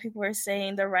lot of people are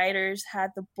saying the writers had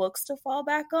the books to fall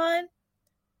back on.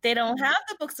 They don't have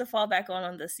the books to fall back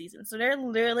on this season. So they're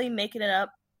literally making it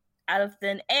up out of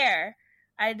thin air.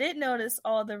 I did notice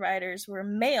all the writers were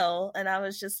male, and I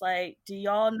was just like, do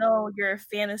y'all know your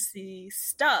fantasy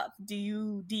stuff? Do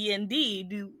you D&D?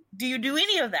 Do you do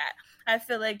any of that? I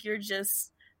feel like you're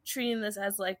just treating this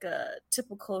as like a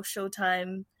typical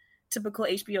Showtime, typical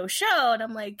HBO show. And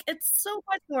I'm like, it's so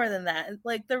much more than that.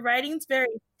 Like, the writing's very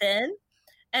thin.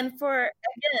 And for,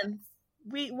 again,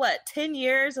 10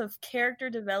 years of character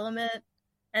development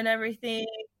and everything,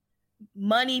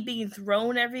 money being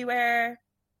thrown everywhere.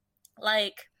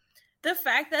 Like, the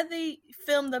fact that they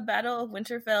filmed the Battle of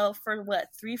Winterfell for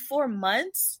 3-4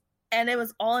 months and it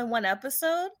was all in one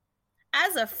episode,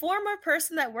 as a former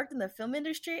person that worked in the film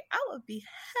industry, I would be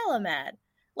hella mad.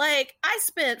 Like, I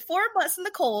spent 4 months in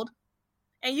the cold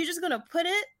and you're just gonna put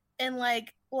it in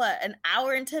like an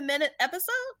hour and 10-minute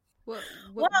episode? What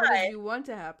did you want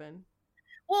to happen?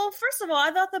 Well, first of all,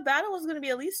 I thought the battle was going to be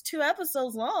at least 2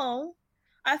 episodes long.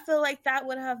 I feel like that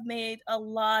would have made a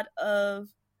lot of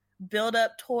build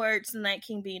up towards the Night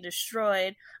King being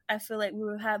destroyed. I feel like we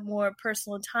would have more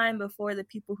personal time before the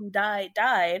people who died.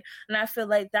 And I feel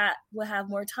like that would have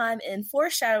more time in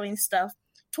foreshadowing stuff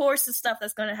towards the stuff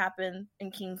that's going to happen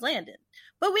in King's Landing.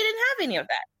 But we didn't have any of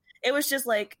that. It was just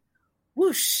like,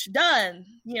 whoosh, done,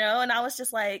 and I was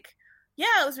just like,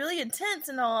 yeah, it was really intense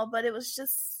and all, but it was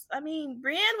just, I mean,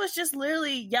 Brienne was just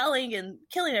literally yelling and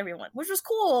killing everyone, which was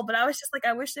cool, but I was just like,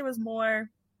 I wish there was more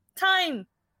time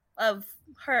of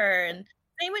her. And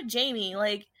same with Jaime.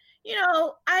 Like,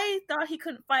 I thought he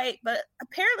couldn't fight, but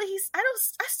apparently I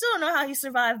still don't know how he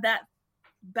survived that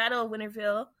Battle of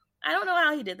Winterfell. I don't know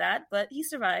how he did that, but he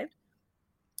survived.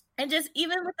 And just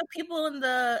even with the people in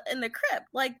the crypt,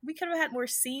 like, we could have had more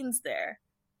scenes there,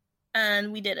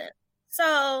 and we didn't.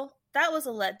 So that was a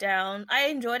letdown. I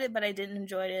enjoyed it, but I didn't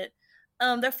enjoy it.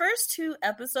 The first 2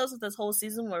 episodes of this whole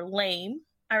season were lame.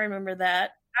 I remember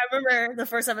that. I remember the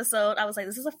first episode, I was like,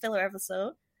 this is a filler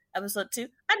episode. Episode 2,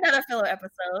 another filler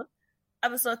episode.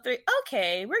 Episode 3,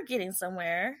 okay, we're getting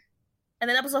somewhere. And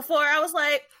then episode 4, I was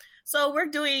like, so we're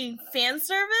doing fan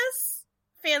service,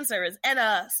 and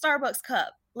a Starbucks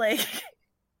cup. Like,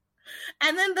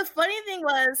 and then the funny thing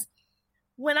was,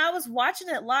 when I was watching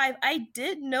it live, I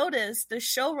did notice the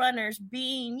showrunners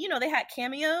being, they had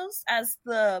cameos as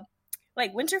the,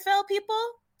 like, Winterfell people.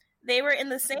 They were in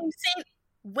the same scene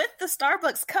with the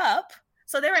Starbucks cup.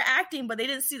 So they were acting, but they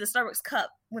didn't see the Starbucks cup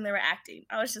when they were acting.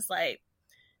 I was just like,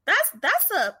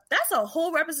 that's a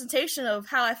whole representation of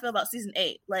how I feel about season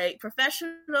 8. Like,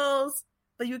 professionals,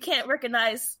 but you can't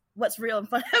recognize what's real in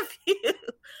front of you.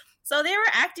 So they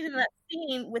were acting in that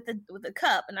scene with the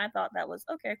cup, and I thought that was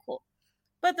okay, cool.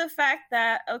 But the fact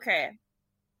that,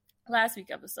 last week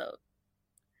episode,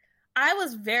 I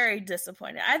was very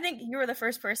disappointed. I think you were the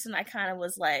first person I kind of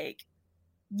was like,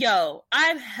 yo,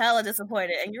 I'm hella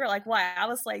disappointed. And you were like, why? I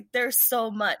was like, there's so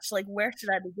much. Like, where should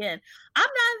I begin? I'm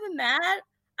not even mad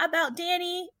about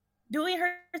Dany doing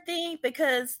her thing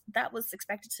because that was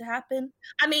expected to happen.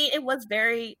 I mean, it was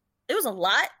a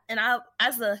lot. And I,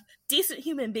 as a decent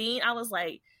human being, I was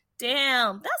like,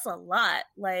 damn, that's a lot.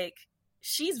 Like,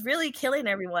 she's really killing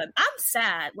everyone. I'm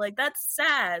sad. Like, that's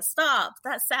sad. Stop.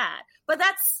 That's sad. But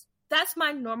that's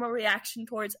my normal reaction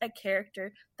towards a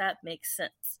character that makes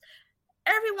sense.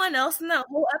 Everyone else in that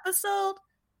whole episode,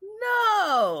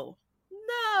 no.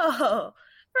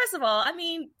 First of all, I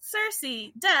mean,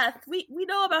 Cersei, death. We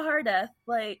know about her death.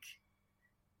 Like,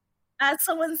 as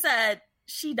someone said,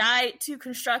 she died to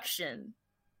construction.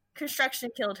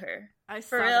 Construction killed her. I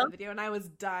saw that video and I was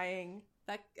dying.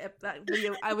 That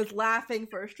video, I was laughing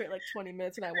for a straight 20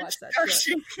 minutes when I watched that shit.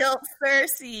 She killed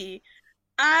Cersei.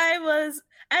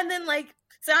 And then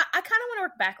so I kind of want to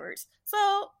work backwards.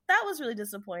 So that was really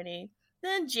disappointing.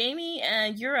 Then Jaime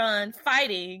and Euron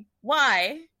fighting.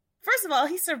 Why? First of all,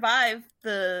 he survived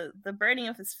the burning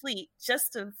of his fleet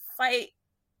just to fight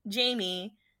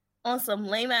Jaime on some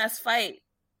lame ass fight.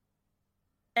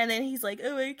 And then he's like,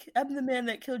 oh, I'm the man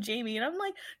that killed Jaime. And I'm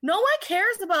like, no one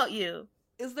cares about you.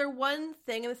 Is there one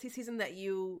thing in the season that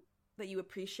you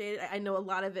appreciated? I know a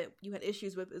lot of it you had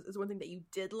issues with. Is one thing that you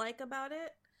did like about it?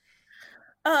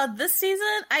 This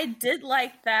season, I did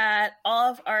like that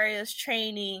all of Arya's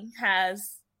training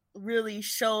has really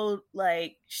showed,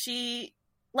 we,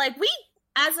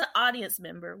 as an audience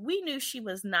member, we knew she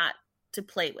was not to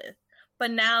play with. But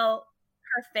now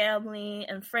her family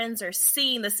and friends are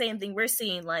seeing the same thing we're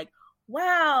seeing, like,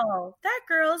 wow, that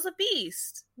girl's a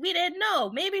beast. We didn't know.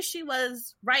 Maybe she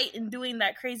was right in doing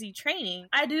that crazy training.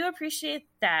 I do appreciate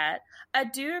that. I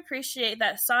do appreciate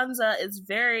that Sansa is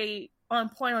very on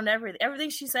point on everything. Everything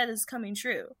she said is coming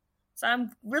true. So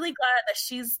I'm really glad that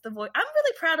she's the voice. I'm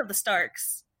really proud of the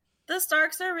Starks. The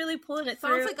Starks are really pulling it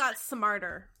through. Sansa got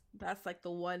smarter. That's like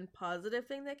the one positive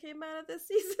thing that came out of this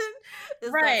season.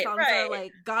 Is Right, that Sansa right.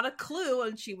 like got a clue,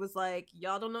 and she was like,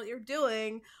 "Y'all don't know what you're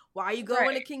doing. Why are you going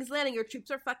Right. to King's Landing? Your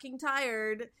troops are fucking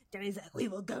tired." Danny's like, "We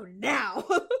will go now."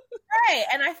 Right,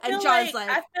 and I feel And John's like,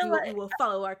 I feel we will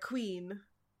follow our queen."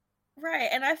 right,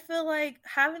 and I feel like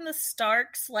having the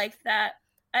Starks like that,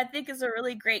 I think, is a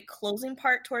really great closing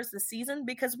part towards the season,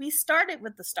 because we started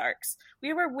with the Starks.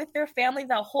 We were with their family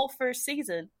the whole first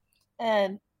season,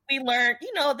 and we learned,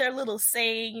 their little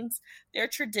sayings, their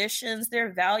traditions,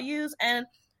 their values, and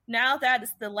now that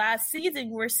it's the last season,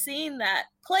 we're seeing that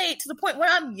play to the point where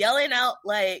I'm yelling out,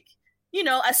 like,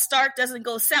 a Stark doesn't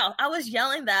go south. I was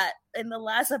yelling that in the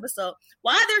last episode.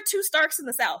 Why are there 2 Starks in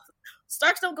the south?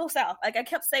 Starks don't go south. Like, I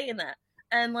kept saying that.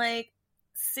 And, like,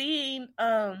 seeing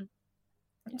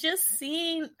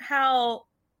how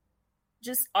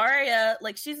just Arya,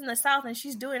 like, she's in the south and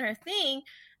she's doing her thing,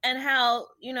 and how,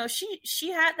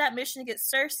 she had that mission to get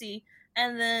Cersei,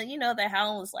 and then, the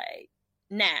Hound was like,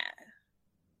 nah,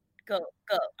 go.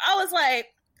 I was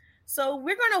like, so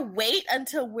we're gonna wait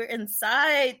until we're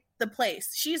inside the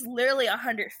place. She's literally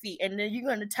 100 feet, and then you're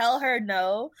gonna tell her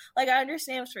no? Like, I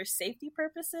understand it's for safety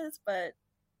purposes, but,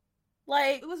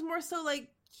 like, It was more so like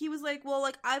he was like, well,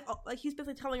 like he's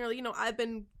basically telling her,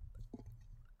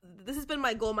 this has been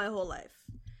my goal my whole life,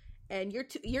 and you're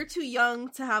too young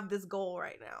to have this goal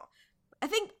right now. I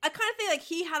kind of think like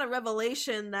he had a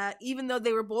revelation that even though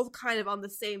they were both kind of on the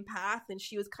same path and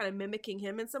she was kind of mimicking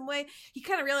him in some way, he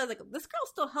kind of realized, like, this girl's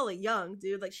still hella young,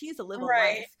 dude. Like, she needs to live a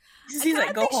life. He's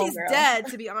like, go think home, she's girl. dead,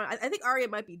 to be honest. I think Arya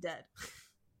might be dead.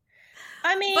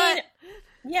 I mean, But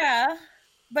yeah,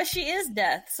 but she is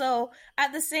death. So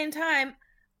at the same time,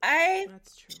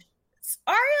 that's true.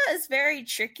 Arya is very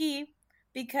tricky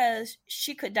because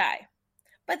she could die,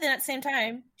 but then at the same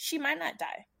time, she might not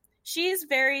die. She's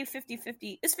very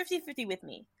 50-50. It's 50-50 with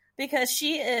me, because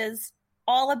she is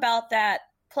all about that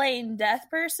playing death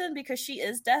person, because she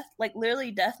is death, like literally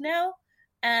death now.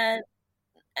 And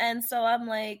so I'm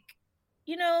like,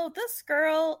 this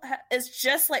girl is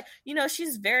just like,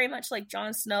 she's very much like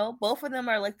Jon Snow. Both of them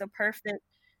are like the perfect,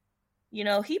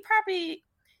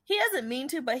 he doesn't mean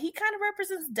to, but he kind of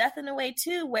represents death in a way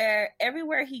too, where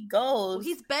everywhere he goes, Well,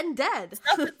 he's been dead.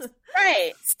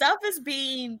 stuff is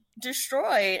being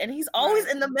destroyed, and he's always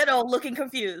in the middle looking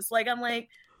confused. Like, I'm like,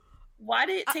 why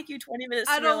did it take you 20 minutes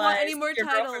to I don't want realize any more your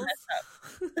girlfriend titles.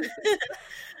 messed up?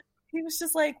 He was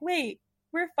just like, wait,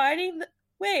 we're fighting?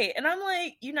 Wait. And I'm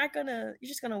like, you're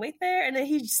just gonna wait there? And then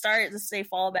he started to say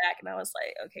fall back, and I was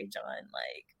like, okay, John,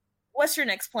 like, what's your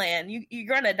next plan?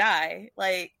 You're gonna die.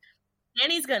 Like,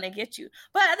 Danny's gonna get you.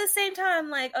 But at the same time,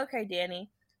 like, okay, Danny,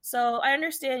 so I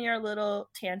understand your little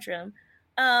tantrum.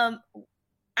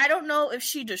 I don't know if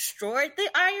she destroyed the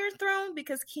Iron Throne,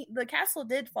 because the castle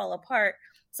did fall apart.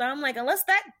 So I'm like, unless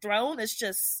that throne is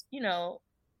just, it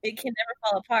can never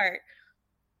fall apart.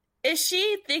 Is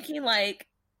she thinking, like,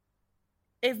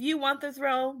 if you want the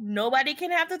throne, nobody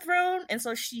can have the throne, and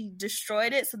so she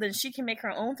destroyed it so then she can make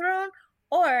her own throne?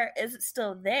 Or is it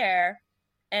still there,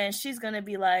 and she's gonna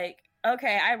be like,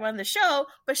 okay, I run the show,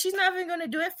 but she's not even going to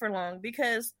do it for long,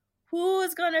 because who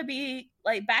is going to be,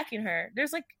 like, backing her?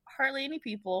 There's, like, hardly any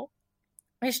people.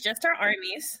 It's just her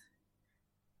armies.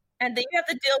 And then you have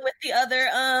to deal with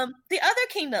the other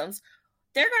kingdoms.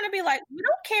 They're going to be like, we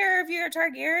don't care if you're a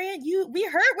Targaryen. We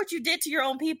heard what you did to your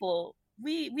own people.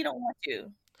 We don't want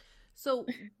you. So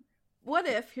what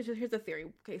if, here's a theory.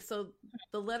 Okay, so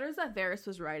the letters that Varys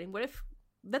was writing,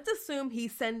 let's assume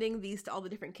he's sending these to all the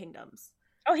different kingdoms.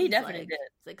 Oh, he definitely did.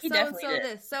 It's like, he so-and-so definitely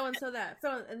did. this, so-and-so that,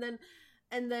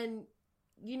 and then,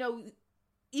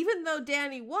 even though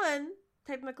Dany won,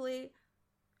 technically,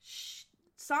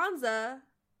 Sansa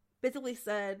basically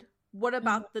said, what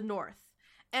about the North?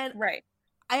 And right.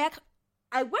 I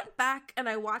went back and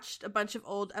I watched a bunch of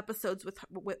old episodes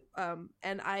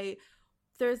and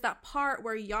there's that part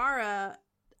where Yara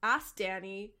asked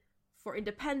Dany for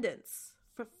independence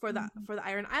for the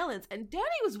Iron Islands, and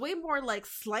Dany was way more like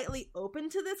slightly open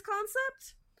to this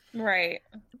concept. Right.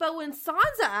 But when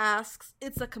Sansa asks,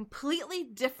 it's a completely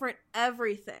different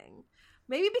everything.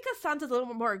 Maybe because Sansa's a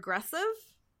little more aggressive,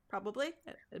 probably.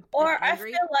 Or I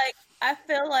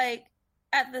feel like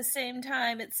at the same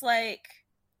time, it's like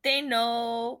they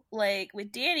know, like,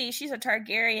 with Dany, she's a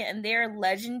Targaryen, and they're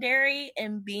legendary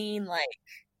in being, like,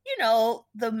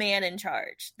 the man in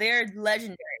charge. They're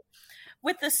legendary.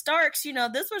 With the Starks,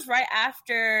 this was right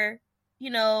after,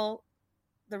 the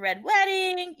Red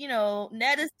Wedding,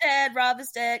 Ned is dead, Robb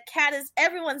is dead,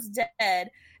 everyone's dead.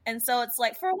 And so it's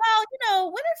like, for a while,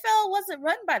 Winterfell wasn't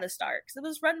run by the Starks. It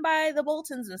was run by the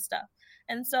Boltons and stuff.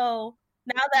 And so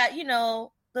now that,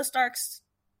 the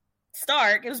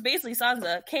Stark, it was basically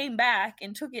Sansa, came back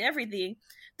and took everything,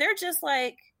 they're just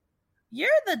like, you're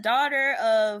the daughter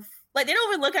of, like, they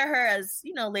don't even look at her as,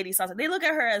 Lady Sansa. They look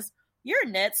at her as, you're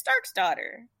Ned Stark's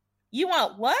daughter. You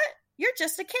want what? You're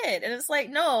just a kid. And it's like,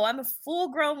 no, I'm a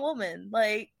full-grown woman.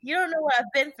 Like, you don't know what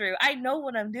I've been through. I know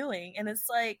what I'm doing. And it's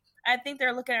like, I think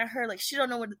they're looking at her like she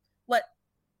don't know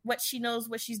what she knows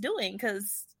what she's doing,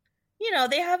 because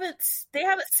they haven't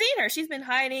seen her. She's been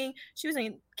hiding. She was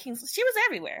in King's. She was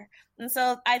everywhere. And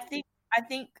so I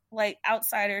think like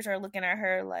outsiders are looking at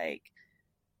her like,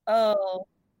 oh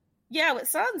yeah,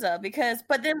 with Sansa, because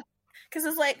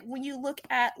it's like when you look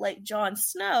at like Jon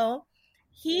Snow,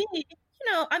 he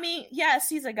yes,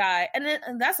 he's a guy,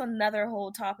 and that's another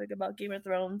whole topic about Game of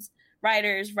Thrones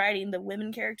writers writing the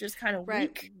women characters kind of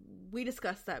weak. We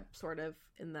discussed that sort of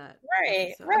in that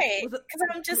episode. Right. Because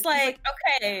I'm just like,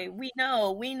 okay, we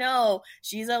know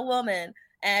she's a woman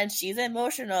and she's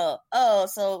emotional. Oh,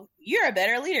 so you're a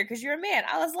better leader because you're a man.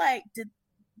 I was like, did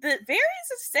the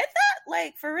Varys have said that?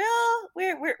 Like, for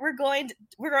real? We're going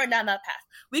down that path.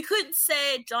 We couldn't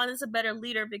say Jon is a better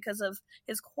leader because of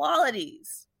his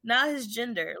qualities, not his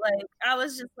gender. Like, I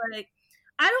was just like,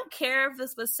 I don't care if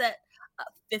this was set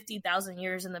 50,000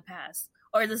 years in the past,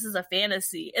 or this is a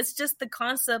fantasy. It's just the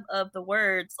concept of the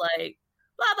words, like,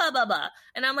 blah, blah, blah, blah.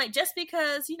 And I'm like, just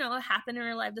because, it happened in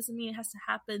real life doesn't mean it has to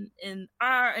happen in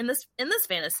this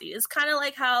fantasy. It's kind of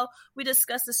like how we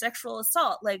discussed the sexual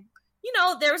assault. Like,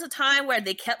 there was a time where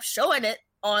they kept showing it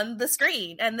on the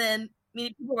screen, and then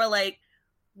many people were like,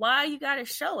 why you gotta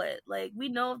show it? Like, we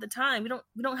know of the time.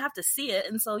 We don't have to see it.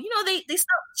 And so, they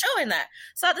stopped showing that.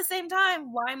 So at the same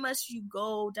time, why must you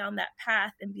go down that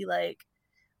path and be like,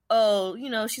 oh,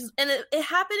 she's, and it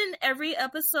happened in every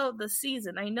episode this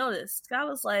season. I noticed. I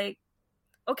was like,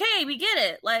 okay, we get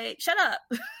it. Like, shut up.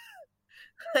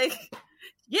 Like,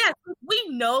 yeah, we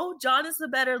know Jon is the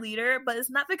better leader, but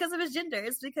it's not because of his gender.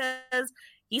 It's because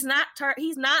he's not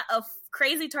a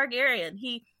crazy Targaryen.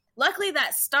 Luckily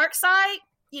that Stark side,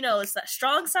 it's that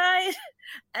strong side,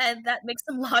 and that makes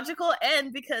him logical.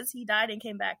 And because he died and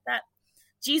came back, that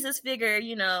Jesus figure,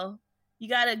 you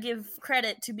gotta give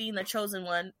credit to being the chosen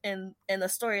one in a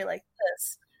story like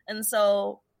this. And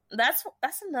so that's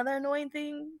another annoying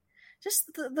thing. Just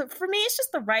for me, it's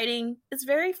just the writing. It's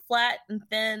very flat and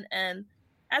thin. And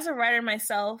as a writer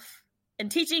myself and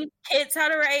teaching kids how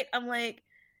to write, I'm like,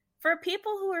 for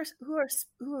people who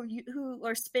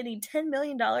are spending $10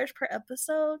 million per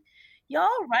episode, y'all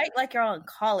write like you're in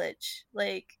college.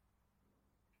 Like,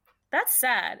 that's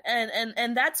sad.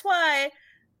 And that's why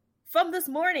from this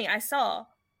morning I saw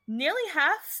nearly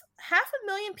half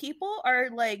 1,000,000 people are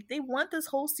like, they want this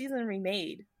whole season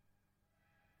remade.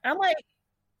 I'm like,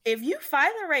 if you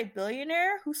find the right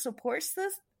billionaire who supports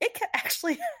this, it could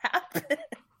actually happen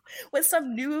with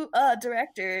some new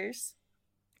directors.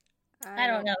 I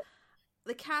don't know.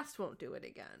 The cast won't do it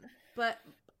again, but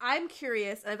I'm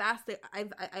curious. I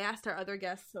asked our other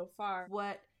guests so far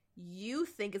what you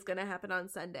think is going to happen on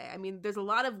Sunday. I mean, there's a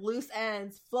lot of loose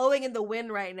ends flowing in the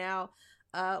wind right now.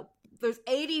 There's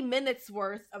 80 minutes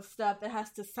worth of stuff that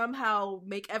has to somehow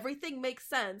make everything make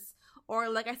sense. Or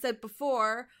like I said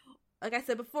before,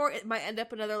 it might end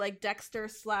up another like Dexter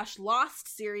 /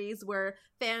 Lost series where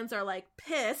fans are like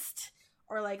pissed,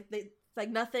 or like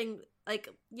nothing, like,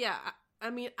 yeah. I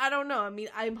mean, I don't know. I mean,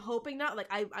 I'm hoping not. Like,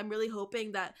 I'm really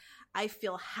hoping that I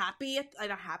feel happy.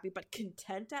 Not happy, but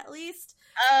content at least.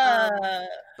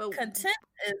 But content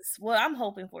is what I'm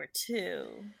hoping for too.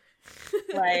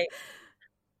 Like,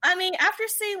 I mean, after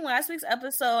seeing last week's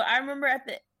episode, I remember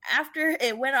after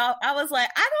it went off, I was like,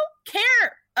 I don't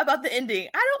care about the ending.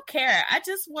 I don't care. I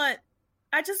just want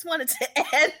it to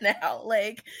end now.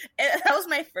 Like, that was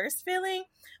my first feeling.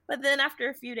 But then after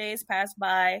a few days passed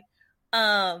by,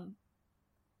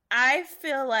 I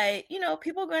feel like,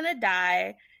 people are going to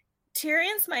die.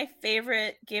 Tyrion's my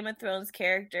favorite Game of Thrones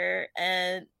character,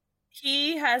 and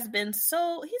he's been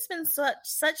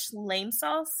such lame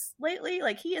sauce lately.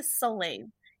 Like, he is so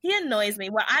lame. He annoys me.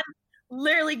 Well, I'm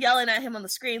literally yelling at him on the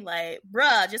screen like,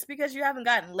 bruh, just because you haven't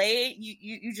gotten laid,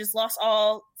 you just lost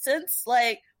all sense.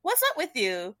 Like, what's up with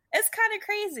you? It's kind of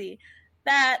crazy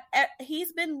that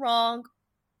he's been wrong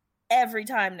every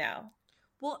time now.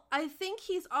 Well, I think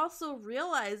he's also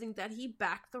realizing that he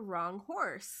backed the wrong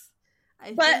horse.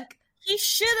 But he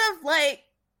should have, like,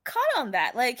 caught on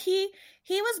that. Like he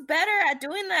was better at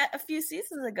doing that a few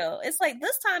seasons ago. It's like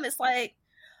this time it's like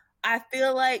I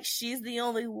feel like she's the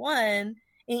only one,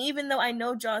 and even though I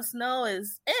know Jon Snow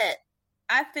is it,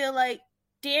 I feel like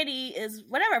Dany is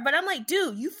whatever. But I'm like,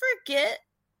 dude, you forget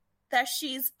that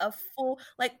she's a full,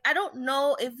 like, I don't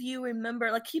know if you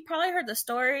remember, like, he probably heard the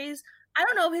stories. I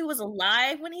don't know if he was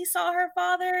alive when he saw her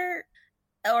father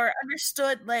or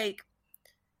understood, like,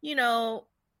 you know,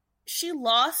 she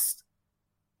lost,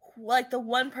 like, the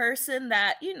one person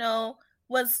that, you know,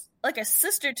 was like a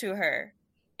sister to her.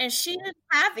 And she didn't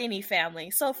have any family.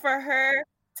 So for her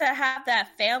to have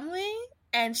that family,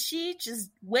 and she just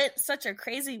went such a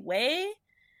crazy way,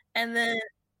 and then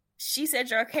she said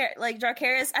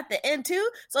Dracarys at the end too.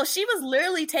 So she was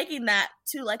literally taking that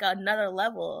to like another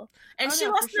level. And she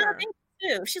lost another thing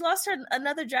too. She lost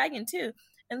another dragon too.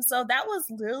 And so that was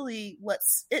literally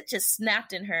it just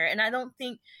snapped in her. And I don't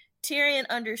think Tyrion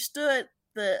understood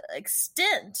the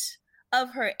extent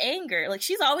of her anger. Like,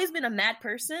 she's always been a mad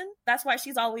person. That's why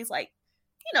she's always like,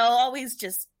 you know, always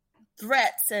just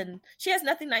threats, and she has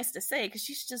nothing nice to say because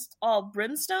she's just all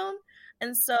brimstone.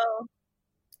 And so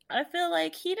I feel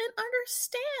like he didn't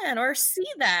understand or see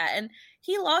that, and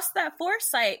he lost that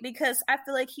foresight because I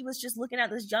feel like he was just looking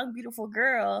at this young, beautiful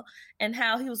girl and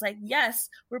how he was like, yes,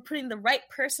 we're putting the right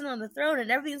person on the throne and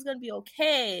everything's going to be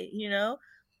okay, you know?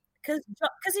 Because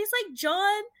he's like,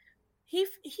 Jon, he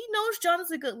knows Jon is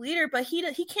a good leader, but he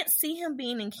can't see him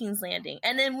being in King's Landing.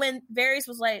 And then when Varys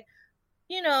was like,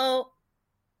 you know,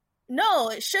 no,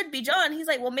 it should be Jon, he's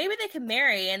like, well, maybe they can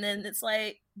marry. And then it's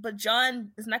like, but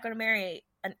Jon is not going to marry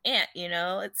an ant, you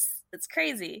know? It's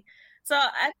crazy. So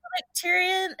I feel like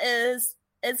Tyrion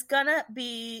is gonna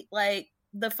be like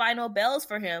the final bells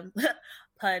for him.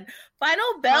 Pun.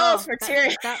 Final bells for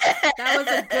Tyrion. That was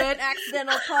a good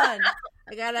accidental pun.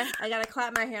 I gotta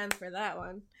clap my hands for that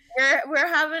one. We're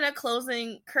having a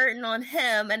closing curtain on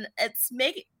him, and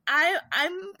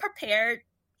I'm prepared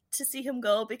to see him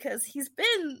go because he's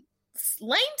been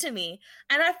slain to me.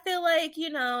 And I feel like,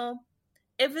 you know,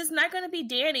 if it's not going to be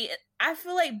Dany, I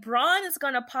feel like Bronn is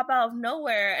going to pop out of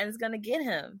nowhere and is going to get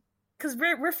him. Because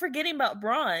we're forgetting about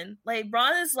Bronn. Like,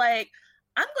 Bronn is like,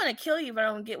 I'm going to kill you if I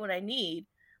don't get what I need.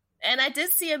 And I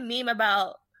did see a meme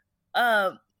about,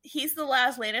 he's the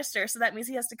last Lannister, so that means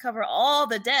he has to cover all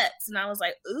the debts. And I was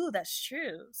like, ooh, that's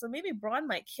true. So maybe Bronn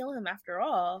might kill him after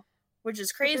all, which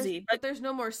is crazy. But there's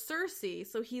no more Cersei,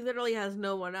 so he literally has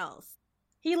no one else.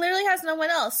 He literally has no one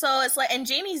else. So it's like, and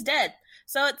Jaime's dead.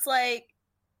 So it's like,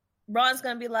 Bronn's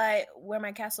gonna be like, where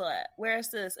my castle at? Where's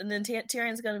this? And then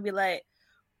Tyrion's gonna be like,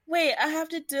 wait, I have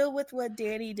to deal with what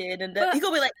Dany did. And he's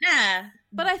gonna be like, nah.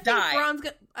 But I think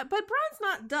Bronn's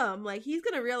not dumb. Like, he's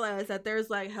gonna realize that there's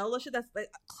like hella shit that's like,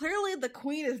 clearly the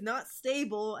queen is not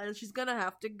stable and she's gonna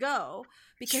have to go.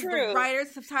 Because the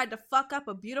writers have tried to fuck up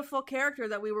a beautiful character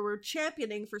that we were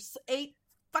championing for 8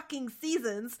 fucking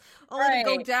seasons, only to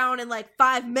go down in like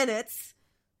 5 minutes.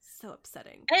 So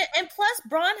upsetting. And plus,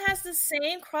 Bronn has the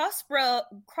same crossbow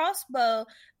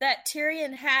that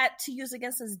Tyrion had to use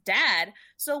against his dad.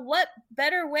 So what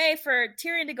better way for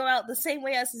Tyrion to go out the same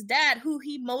way as his dad, who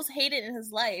he most hated in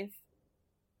his life?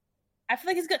 I feel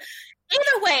like he's good.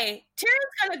 Either way,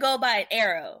 Tyrion's gonna go by an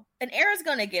arrow. An arrow's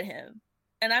gonna get him.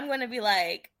 And I'm gonna be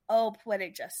like, oh,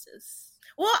 poetic justice.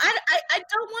 Well, I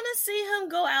don't want to see him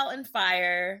go out and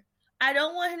fire. I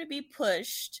don't want him to be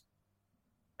pushed.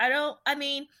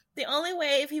 The only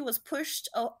way if he was pushed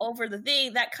over the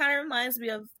thing, that kind of reminds me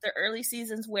of the early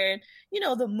seasons where, you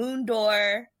know, the Moon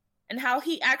Door and how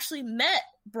he actually met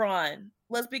Bronn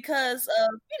was because of,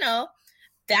 you know,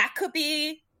 that could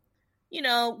be, you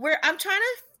know, where I'm trying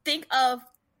to think of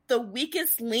the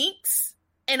weakest links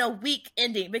in a weak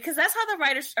ending, because that's how the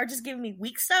writers are just giving me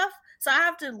weak stuff. So I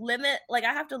have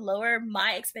to lower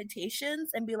my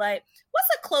expectations and be like, what's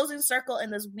the closing circle in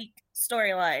this weak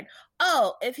storyline?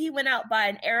 Oh, if he went out by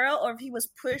an arrow or if he was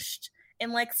pushed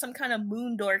in like some kind of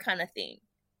moon door kind of thing.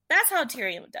 That's how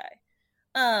Tyrion would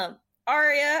die.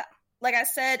 Arya, like I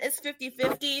said, it's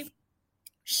 50-50.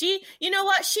 You know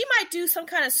what? She might do some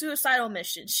kind of suicidal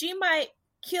mission. She might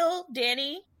kill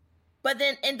Dany, but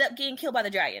then end up getting killed by the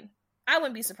dragon. I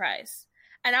wouldn't be surprised.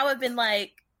 And I would have been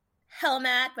like, hell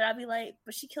mad, but I'd be like,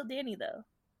 but she killed Dany though.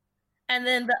 And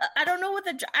then I don't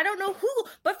know who,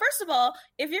 but first of all,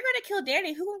 if you're gonna kill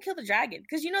Dany, who gonna kill the dragon?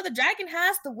 Because you know the dragon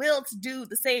has the will to do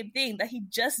the same thing that he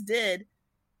just did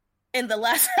in the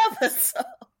last episode.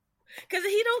 Because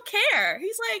he don't care.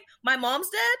 He's like, my mom's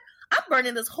dead, I'm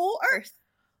burning this whole earth.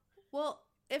 Well,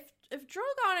 if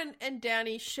Drogon and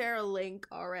Dany share a link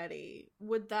already,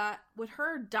 would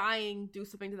her dying do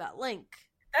something to that link?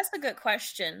 That's a good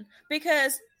question,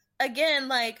 because again,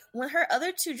 like, when her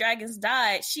other 2 dragons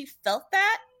died, she felt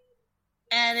that,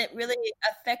 and it really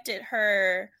affected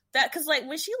her. That, because, like,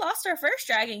 when she lost her first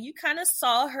dragon, you kind of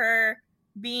saw her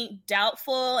being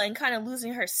doubtful and kind of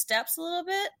losing her steps a little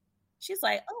bit. She's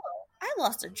like, oh, I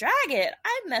lost a dragon.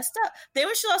 I messed up. Then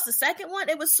when she lost the second one,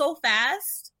 it was so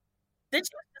fast. Then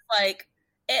she was just like,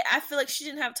 I feel like she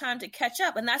didn't have time to catch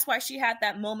up. And that's why she had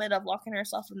that moment of locking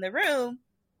herself in the room,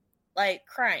 like,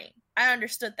 crying. I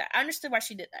understood that. I understood why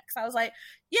she did that. Because I was like,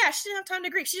 yeah, she didn't have time to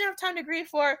grieve. She didn't have time to grieve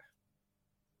for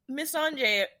Miss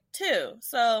Sanjay, too.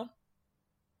 So,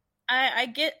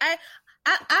 I'm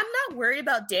not worried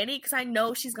about Dany because I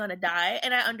know she's going to die.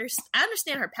 And I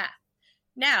understand her path.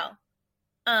 Now,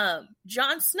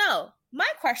 Jon Snow, my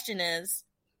question is,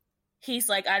 he's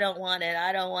like, I don't want it.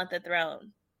 I don't want the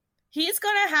throne. He's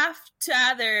going to have to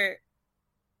either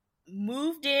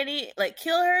move Dany, like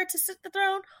kill her to sit the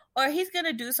throne, or he's going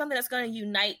to do something that's going to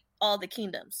unite all the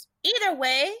kingdoms. Either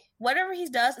way, whatever he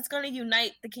does, it's going to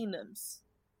unite the kingdoms.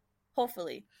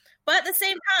 Hopefully. But at the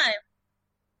same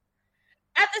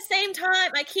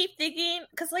time, I keep thinking,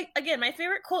 because, like, again, my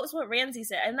favorite quote is what Ramsay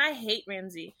said, and I hate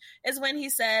Ramsay, is when he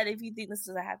said, if you think this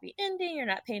is a happy ending, you're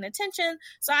not paying attention.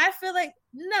 So I feel like,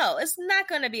 no, it's not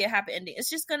going to be a happy ending. It's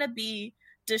just going to be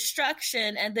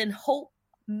destruction and then hope,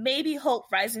 maybe hope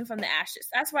rising from the ashes.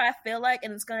 That's what I feel like,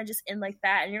 and it's going to just end like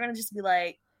that, and you're going to just be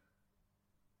like,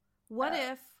 what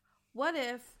if,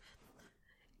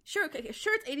 sure, okay,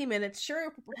 sure, it's 80 minutes,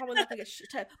 sure, we're probably not going to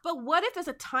get time, but what if there's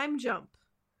a time jump?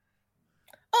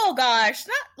 Oh gosh,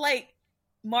 not like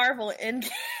Marvel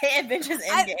Avengers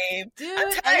Endgame. Dude,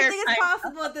 anything is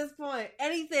possible at this point.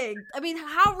 Anything. I mean,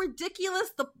 how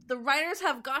ridiculous the writers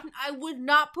have gotten. I would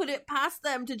not put it past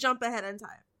them to jump ahead in time.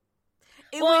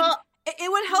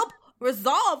 It would help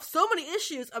resolve so many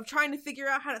issues of trying to figure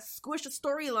out how to squish a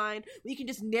storyline where you can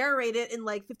just narrate it in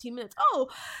like 15 minutes. Oh,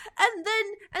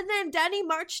 and then Dany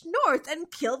marched north and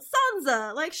killed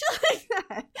Sansa. Like, shit like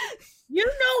that. You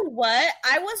know what?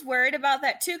 I was worried about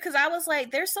that too, because I was like,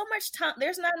 there's so much time,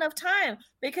 there's not enough time.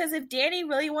 Because if Dany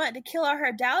really wanted to kill all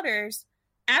her doubters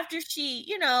after she,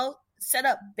 set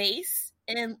up base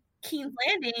in King's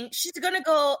Landing, she's gonna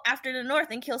go after the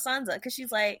north and kill Sansa, because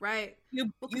she's like, right,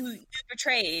 you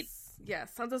betrayed. Yeah,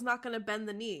 Sansa's not gonna bend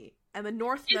the knee, and the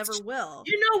north never will.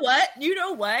 You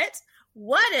know what?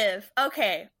 What if,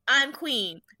 okay, I'm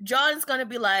queen, Jon's gonna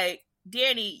be like,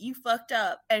 Dany, you fucked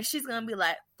up, and she's gonna be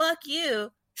like, fuck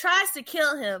you, tries to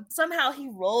kill him, somehow he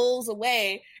rolls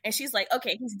away, and she's like,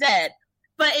 okay, he's dead,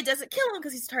 but it doesn't kill him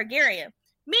because he's Targaryen.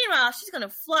 Meanwhile, she's gonna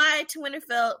fly to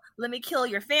Winterfell, let me kill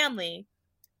your family.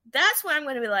 That's where I'm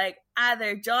gonna be like,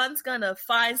 either Jon's gonna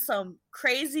find some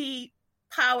crazy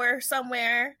power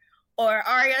somewhere, or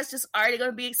Arya's just already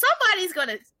gonna be, somebody's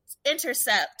gonna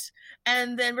intercept,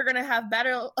 and then we're gonna have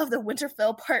Battle of the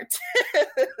Winterfell Part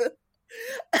 2.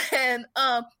 And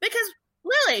because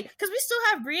we still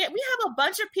have Brienne, we have a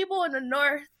bunch of people in the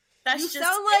north that's you just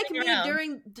sound like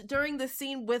me during the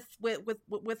scene with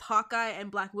Hawkeye and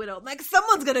Black Widow. Like,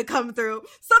 someone's gonna come through,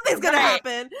 something's gonna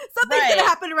happen, something's gonna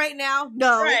happen right now.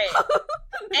 No,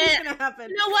 it's gonna happen.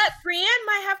 You know what, Brienne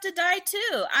might have to die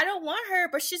too. I don't want her,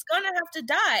 but she's gonna have to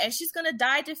die, and she's gonna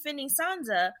die defending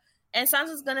Sansa, and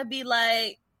Sansa's gonna be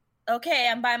like, okay,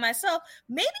 I'm by myself.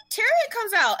 Maybe Tyrion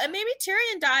comes out, and maybe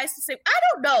Tyrion dies to save. I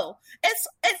don't know.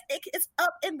 It's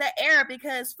up in the air,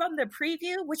 because from the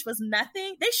preview, which was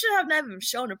nothing, they should have never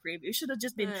shown a preview. It should have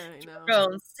just been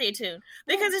Thrones. Stay tuned,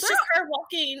 because it's just her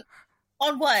walking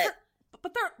on what?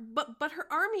 But her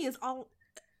army is all.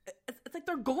 It's like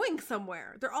they're going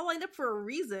somewhere. They're all lined up for a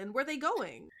reason. Where are they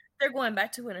going? They're going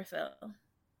back to Winterfell,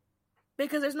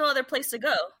 because there's no other place to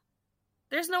go.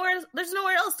 There's nowhere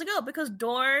else to go, because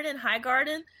Dorne and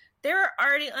Highgarden, they're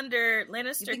already under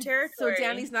Lannister territory. So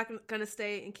Dany's not going to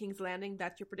stay in King's Landing?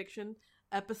 That's your prediction?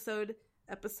 Episode,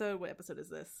 what episode is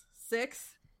this?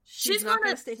 6? She's not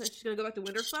going to stay. She's going to go back to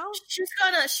Winterfell?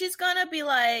 She's gonna be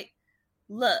like,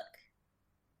 look.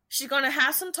 She's going to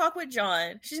have some talk with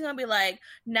Jon. She's going to be like,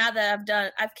 now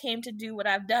that I've came to do what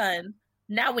I've done.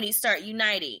 Now we need to start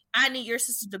uniting. I need your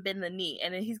sister to bend the knee.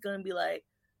 And then he's going to be like,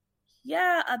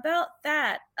 yeah, about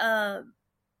that.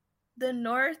 The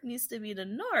north needs to be the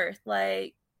north.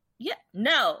 Like, yeah,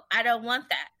 no, I don't want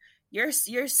that. Your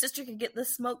sister can get the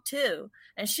smoke too.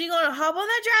 And she gonna hop on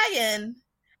that dragon,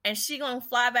 and she gonna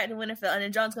fly back to Winterfell, and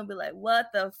then Jon's gonna be like, what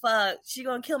the fuck? She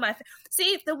gonna kill my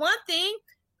See, the one thing,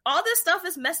 all this stuff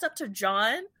is messed up to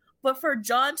Jon, but for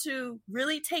Jon to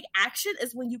really take action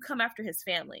is when you come after his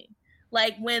family.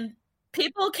 Like, when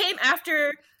people came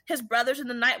after his brothers in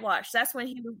the Night Watch. That's when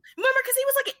he was, remember, because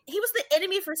he was the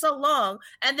enemy for so long.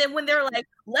 And then when they're like,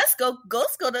 let's go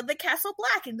to the Castle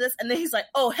Black and this, and then he's like,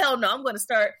 oh hell no, I'm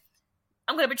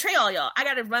gonna betray all y'all. I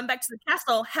gotta run back to the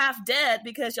castle half dead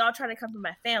because y'all trying to come for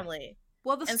my family.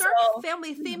 Well, the Stark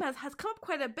family theme has come up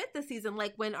quite a bit this season.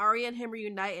 Like when Arya and him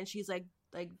reunite, and she's like,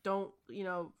 don't, you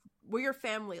know, we're your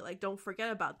family. Like, don't forget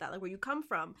about that. Like, where you come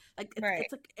from. Like,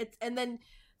 it's like it's, and then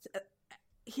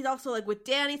he's also like with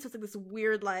Dany, so it's like this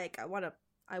weird like I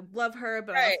love her,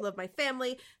 but I also love my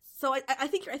family. So I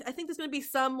think there's gonna be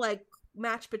some like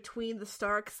match between the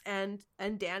Starks and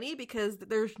Dany because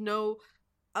there's no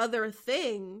other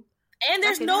thing, and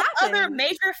there's no other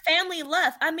major family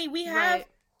left. I mean, we have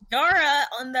Yara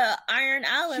on the Iron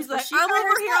Islands. She's like, I'm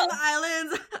over here on the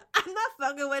islands. I'm not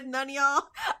fucking with none of y'all.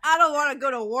 I don't want to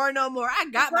go to war no more. I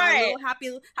got my little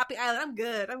happy island. I'm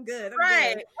good. I'm good.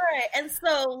 Right. And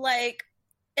so, like,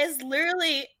 it's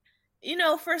literally, you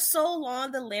know, for so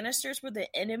long the Lannisters were the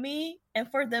enemy,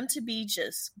 and for them to be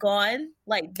just gone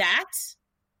like that,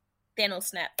 Thanos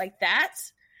snap like that.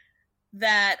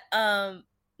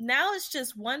 Now it's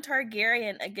just one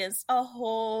Targaryen against a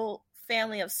whole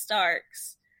family of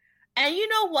Starks. And you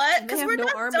know what? Because we're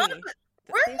not done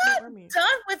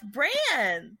with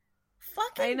Bran.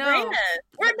 Fucking Bran.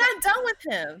 We're not done with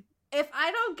him. If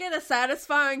I don't get a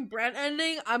satisfying Bran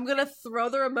ending, I'm gonna throw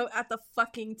the remote at the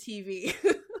fucking TV.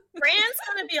 Bran's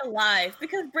gonna be alive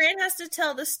because Bran has to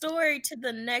tell the story to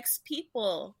the next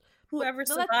people. Whoever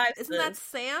survives isn't that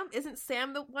Sam? Isn't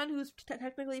Sam the one who's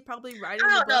technically probably writing?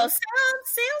 I don't know.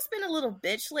 Sam's been a little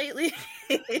bitch lately.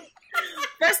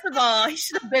 First of all, he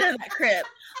should have been in that crypt.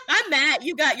 I'm mad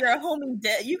you got your homie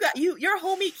dead. Your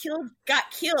homie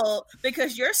got killed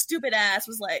because your stupid ass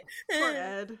was like, Poor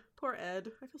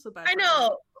Ed. I feel so bad. I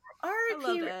know.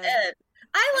 R.I.P. Ed.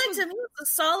 I liked him. He was a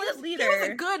solid leader. He was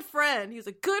a good friend.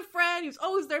 He was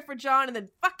always there for Jon, and then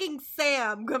fucking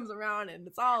Sam comes around, and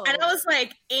it's all And I was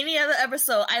like, any other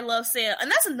episode, I love Sam.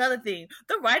 And that's another thing.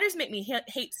 The writers make me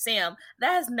hate Sam.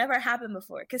 That has never happened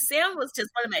before, because Sam was just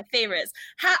one of my favorites.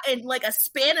 How, in like a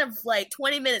span of like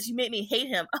 20 minutes, you made me hate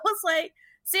him. I was like,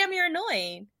 Sam, you're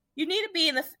annoying. You need to be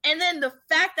in the... And then the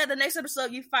fact that the next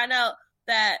episode, you find out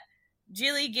that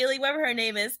Gilly, whatever her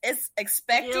name is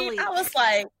expecting. Gilly. I was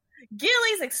like...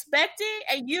 Gilly's expecting,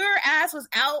 and your ass was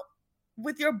out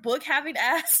with your book having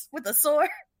ass with a sword.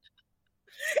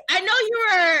 I know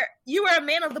you were a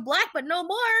man of the black, but no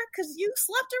more because you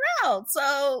slept around.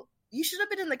 So you should have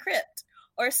been in the crypt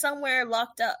or somewhere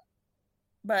locked up.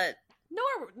 But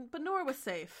nowhere was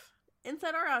safe,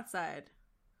 inside or outside.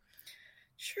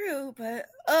 True, but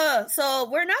so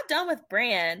we're not done with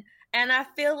Bran, and I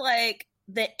feel like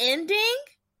the ending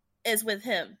is with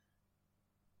him.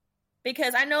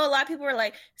 Because I know a lot of people were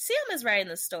like, Sam is writing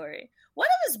the story. What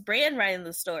if it's Bran writing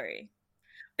the story?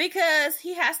 Because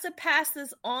he has to pass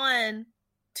this on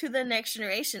to the next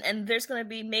generation. And there's going to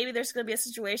be a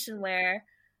situation where,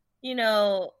 you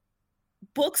know,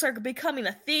 books are becoming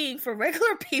a thing for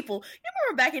regular people. You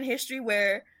remember back in history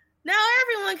where now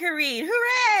everyone can read.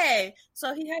 Hooray!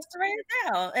 So he has to write it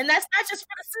down. And that's not just for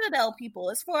the Citadel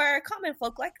people. It's for common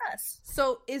folk like us.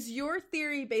 So is your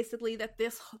theory basically that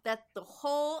the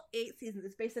whole 8 seasons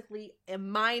is basically a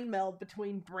mind meld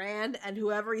between Bran and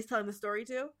whoever he's telling the story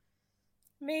to?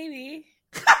 Maybe.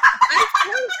 I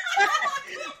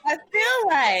feel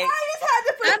like... I just had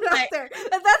to put it out there.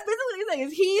 And that's basically what he's saying.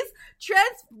 Is he's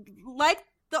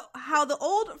how the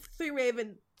old Three-Eyed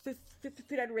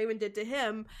Raven did to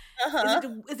him.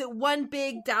 Is it one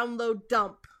big download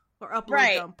dump or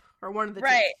upload dump or one of the two?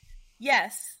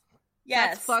 Yes.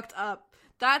 That's fucked up.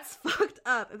 That's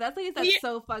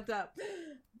so fucked up.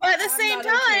 But at the same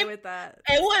time, with that.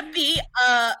 It would be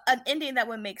an ending that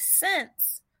would make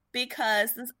sense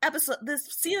because this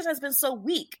season has been so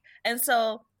weak, and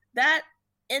so that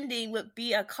ending would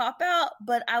be a cop out,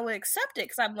 but I would accept it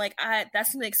because I'm like,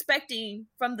 that's what I'm expecting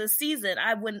from the season.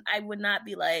 I would not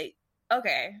be like,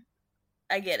 okay,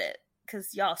 I get it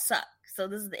because y'all suck. So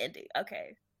this is the ending,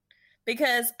 okay?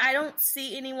 Because I don't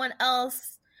see anyone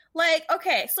else like.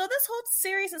 Okay, so this whole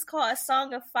series is called A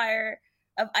Song of Fire,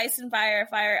 of Ice and Fire,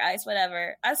 Fire, Ice,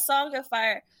 whatever. A Song of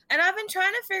Fire, and I've been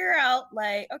trying to figure out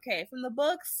like, okay, from the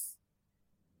books,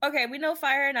 okay, we know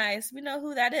Fire and Ice, we know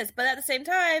who that is, but at the same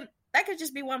time, that could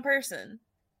just be one person.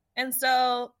 And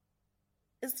so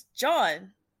it's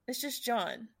Jon. It's just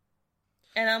Jon.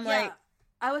 And I'm like...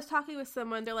 I was talking with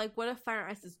someone, they're like, what if Fire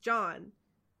and Ice is Jon?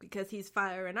 Because he's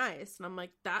fire and ice. And I'm like,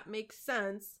 that makes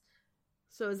sense.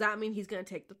 So does that mean he's going to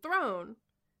take the throne?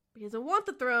 He doesn't want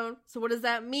the throne. So what does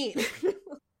that mean?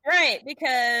 Right,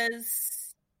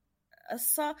 because... a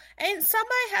song, and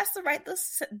somebody has to write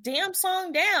this damn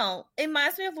song down. It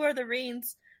reminds me of Lord of the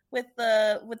Rings with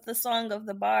the song of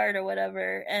the bard or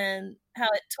whatever, and how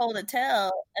it told a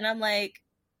tale. And I'm like,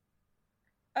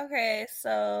 okay,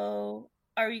 so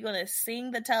are we going to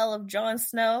sing the tale of Jon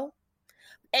Snow?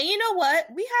 And you know what?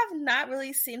 We have not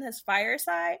really seen his fire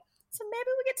side, so maybe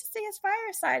we get to see his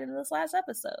fire side in this last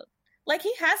episode. Like,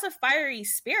 he has a fiery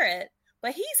spirit,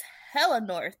 but he's hella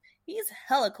north. He's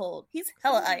hella cold. He's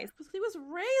hella ice. He was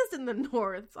raised in the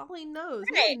north. That's all he knows.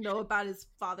 He doesn't know about his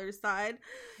father's side.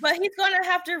 But he's going to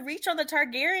have to reach on the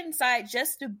Targaryen side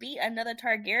just to beat another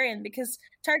Targaryen, because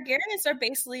Targaryens are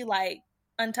basically, like,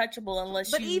 untouchable unless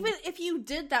But even if you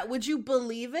did that, would you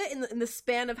believe it in the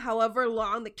span of however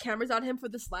long the camera's on him for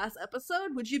this last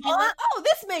episode? Would you be like, oh,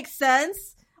 this makes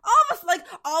sense? All of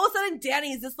a sudden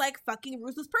Dany is this, like, fucking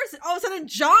ruthless person. All of a sudden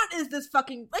Jon is this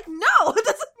fucking, like, no, it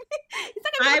doesn't mean, he's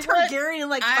not gonna be a Targaryen in,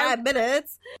 like, 5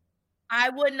 minutes. I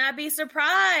would not be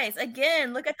surprised.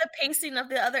 Again, look at the pacing of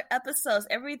the other episodes.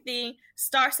 Everything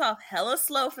starts off hella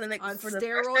slow for the first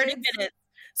 30 minutes.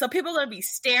 So people are going to be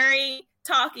staring,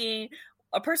 talking.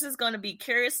 A person's going to be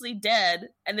curiously dead,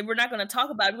 and then we're not going to talk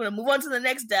about it. We're going to move on to the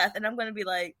next death, and I'm going to be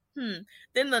like, Then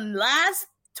the last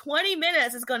 20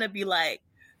 minutes is going to be like,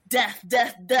 death,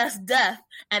 death, death, death,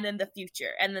 and then the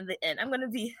future, and then the end. I'm going to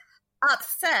be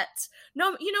upset.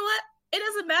 No, you know what? It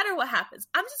doesn't matter what happens.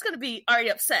 I'm just going to be already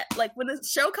upset. Like, when the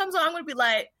show comes on, I'm going to be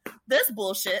like, this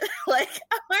bullshit. Like,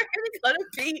 I'm already going to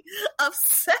be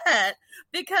upset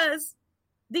because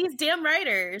these damn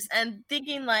writers, and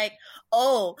thinking like,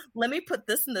 oh, let me put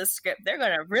this in the script. They're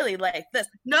going to really like this.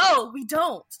 No, we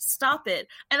don't. Stop it.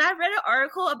 And I read an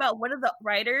article about one of the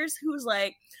writers who's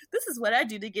like, this is what I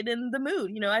do to get in the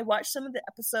mood. You know, I watch some of the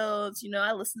episodes, you know,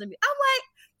 I listen to me. I'm like,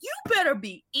 you better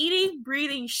be eating,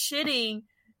 breathing, shitting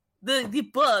the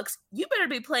books. You better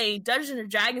be playing Dungeons and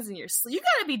Dragons in your sleep. You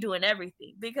got to be doing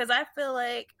everything, because I feel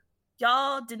like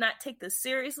y'all did not take this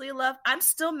seriously enough. I'm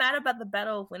still mad about the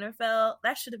Battle of Winterfell.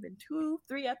 That should have been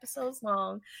 2-3 episodes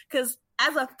long. Because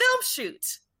as a film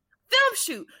shoot,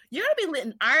 you're going to be lit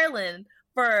in Ireland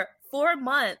for 4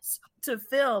 months to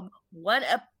film one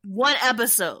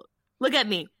episode. Look at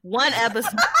me. One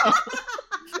episode.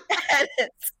 And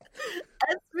it's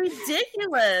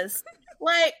ridiculous.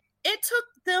 Like, it took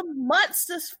them months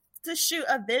to shoot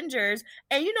Avengers.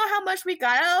 And you know how much we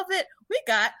got out of it? We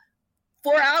got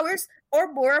 4 hours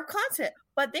or more of content,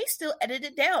 but they still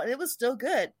edited it down, and it was still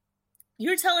good.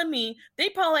 You're telling me they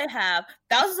probably have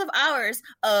thousands of hours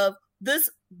of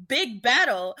this big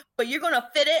battle, but you're going to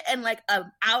fit it in like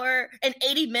an hour and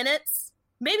 80 minutes?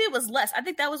 Maybe it was less. I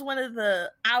think that was one of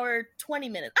the hour 20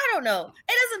 minutes. I don't know.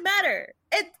 It doesn't matter.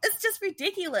 It's just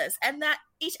ridiculous. And that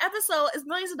each episode is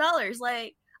millions of dollars.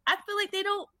 Like, I feel like they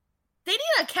need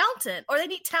an accountant, or they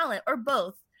need talent, or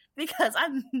both, because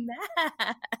I'm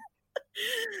mad.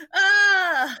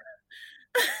 I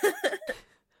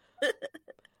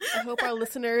hope our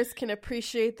listeners can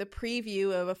appreciate the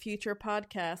preview of a future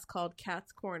podcast called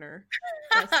Cat's Corner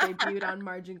that's debuted on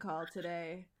Margin Call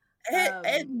today.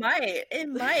 It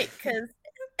might, because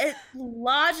it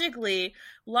logically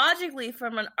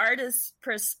from an artist's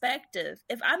perspective,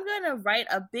 if I'm gonna write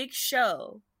a big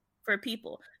show for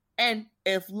people, and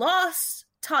if Lost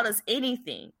taught us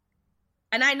anything,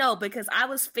 and I know because I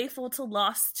was faithful to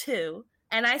Lost too,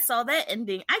 and I saw that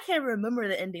ending. I can't remember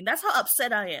the ending. That's how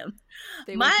upset I am.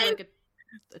 They went to like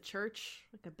a church,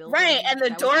 like a building. Right, and the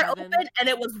door opened, and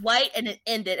it was white, and it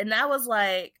ended. And I was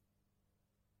like,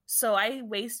 so I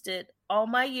wasted all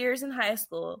my years in high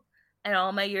school and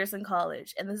all my years in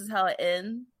college, and this is how it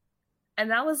ends?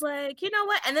 And I was like, you know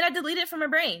what? And then I deleted it from my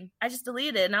brain. I just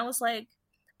deleted it, and I was like,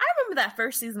 I remember that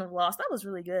first season of Lost. That was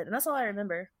really good, and that's all I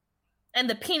remember. And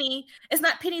the Penny, it's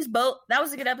not Penny's boat. That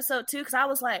was a good episode too, because I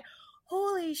was like,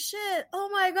 holy shit, oh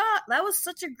my god, that was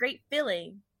such a great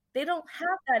feeling. They don't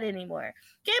have that anymore.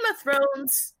 Game of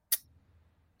Thrones,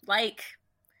 like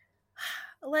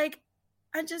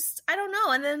I don't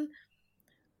know. And then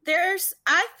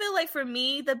I feel like for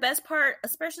me, the best part,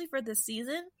 especially for this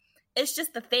season, it's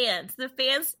just the fans. The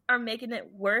fans are making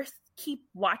it worth keep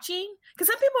watching, because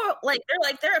some people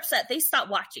are they're upset they stopped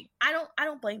watching. I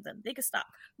don't blame them. They could stop.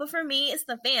 But for me, it's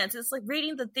the fans. It's like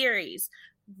reading the theories,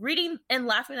 reading and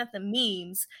laughing at the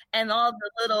memes and all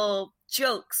the little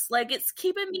jokes. Like, it's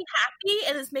keeping me happy,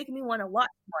 and it's making me want to watch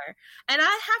more. And I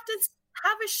have to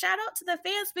have a shout out to the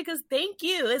fans, because thank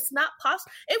you. It's not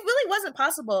possible. It really wasn't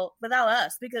possible without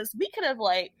us, because we could have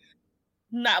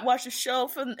not watched the show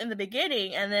from in the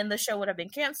beginning, and then the show would have been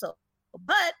canceled.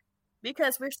 But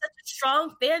because we're such a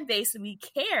strong fan base and we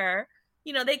care,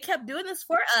 they kept doing this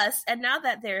for us. And now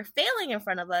that they're failing in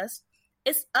front of us,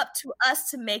 it's up to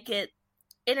us to make it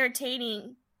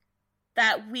entertaining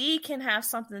that we can have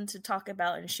something to talk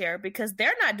about and share, because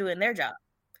they're not doing their job.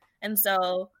 And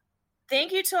so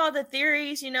thank you to all the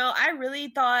theories. I really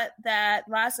thought that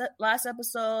last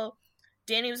episode,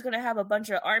 Dany was going to have a bunch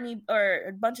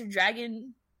of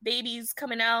dragon babies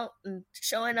coming out and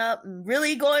showing up and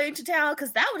really going to town,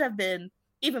 because that would have been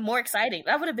even more exciting.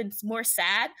 That would have been more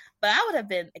sad, but I would have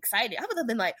been excited. I would have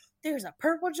been like, there's a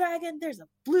purple dragon, there's a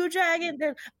blue dragon.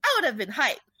 I would have been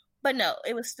hyped. But no,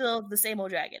 it was still the same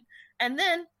old dragon. And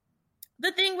then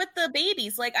the thing with the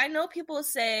babies, like, I know people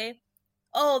say,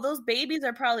 oh, those babies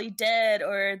are probably dead,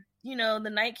 or, the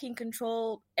Night King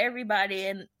controlled everybody,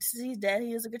 and since he's dead,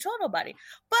 he doesn't control nobody.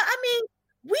 But, I mean,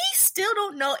 we still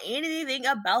don't know anything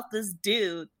about this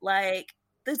dude. Like,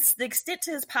 the extent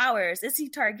to his powers. Is he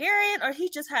Targaryen, or he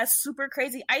just has super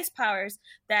crazy ice powers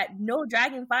that no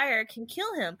dragon fire can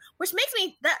kill him? Which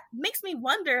makes me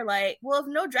wonder, like, well, if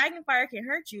no dragon fire can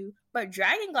hurt you, but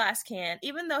dragon glass can,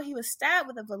 even though he was stabbed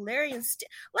with a Valyrian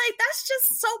like, that's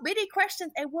just so many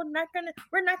questions, and we're not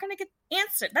gonna get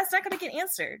answered. That's not gonna get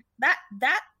answered.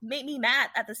 That made me mad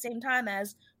at the same time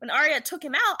as when Arya took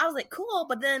him out. I was like, cool,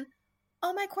 but then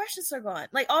all my questions are gone.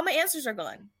 Like, all my answers are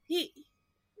gone.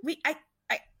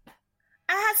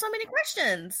 I had so many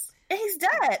questions, and he's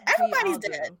dead. Everybody's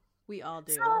dead. We all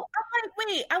do. So I'm like,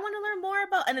 wait, I want to learn more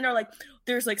about. And then they're like,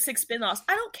 there's like 6 spinoffs.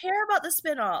 I don't care about the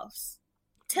spinoffs.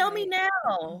 Tell me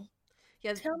now.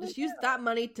 Yeah, just use that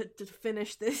money to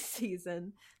finish this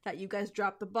season that you guys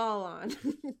dropped the ball on.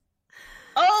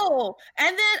 Oh,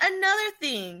 and then another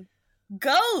thing,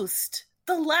 Ghost,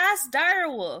 the last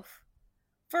direwolf.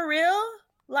 For real?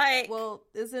 Like, well,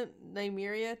 isn't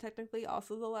Nymeria technically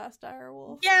also the last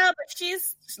direwolf? Yeah, but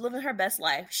she's living her best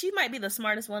life. She might be the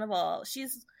smartest one of all. She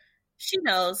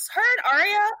knows. Her and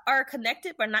Arya are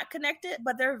connected but not connected,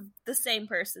 but they're the same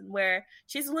person, where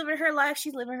she's living her life,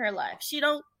 She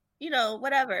don't,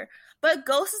 whatever. But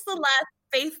Ghost is the last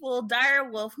faithful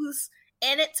direwolf who's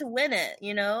in it to win it,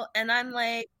 And I'm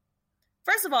like,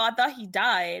 first of all, I thought he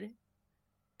died,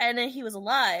 and then he was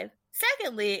alive.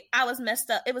 Secondly, I was messed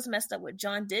up. It was messed up what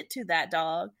Jon did to that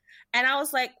dog. And I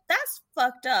was like, that's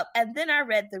fucked up. And then I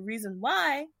read the reason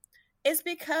why is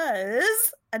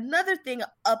because another thing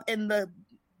up in the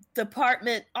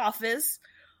department office,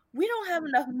 we don't have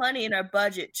enough money in our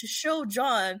budget to show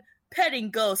Jon petting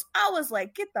Ghost. I was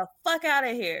like, get the fuck out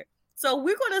of here. So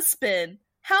we're going to spend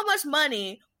how much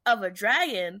money of a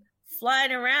dragon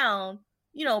flying around,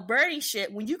 burning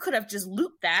shit, when you could have just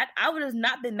looped that. I would have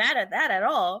not been mad at that at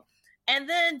all. And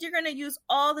then you're going to use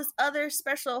all this other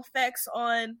special effects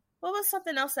on, what was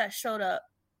something else that showed up?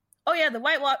 Oh yeah, the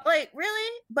White Walk. Like,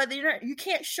 really? But you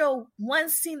can't show one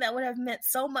scene that would have meant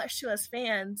so much to us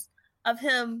fans of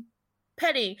him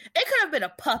petting. It could have been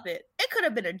a puppet. It could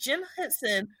have been a Jim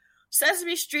Henson,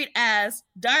 Sesame Street as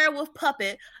direwolf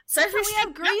puppet. Sesame Street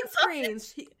have green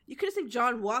screens. You could have seen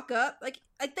Jon walk up. Like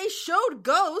they showed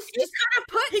Ghost. He could have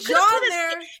put Jon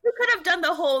there. You could have done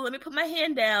the whole, let me put my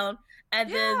hand down. And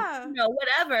then,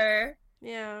 whatever.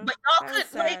 Yeah. But y'all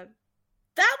could, like,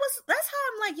 that's how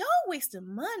I'm like, y'all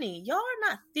wasting money. Y'all are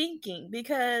not thinking,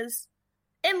 because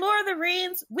in Lord of the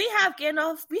Rings, we have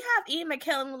Gandalf, we have Ian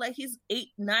McKellen, like, he's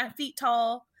 8-9 feet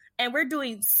tall, and we're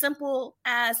doing simple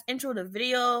as intro to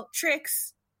video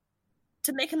tricks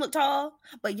to make him look tall.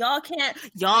 But y'all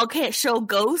can't show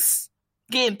Ghosts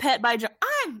getting pet by Jon.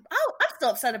 I'm so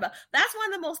upset about. That's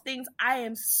one of the most things I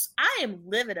am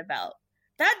livid about.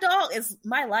 That dog is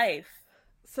my life.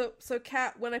 So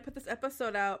Kat, when I put this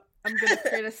episode out, I'm gonna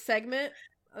create a segment,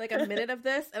 like a minute of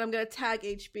this, and I'm gonna tag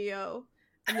HBO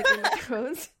and the Game of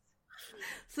Thrones,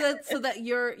 so that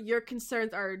your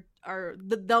concerns are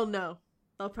they'll know.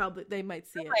 They might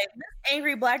see it. This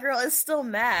angry black girl is still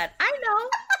mad. I know.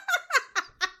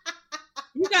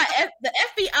 You got the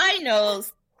FBI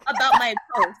knows about my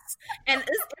posts, and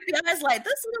this FBI is like,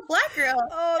 this little black girl.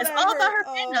 It's all about her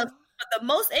fandoms. But the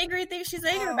most angry thing she's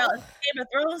angry about is the Game of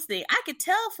Thrones thing. I could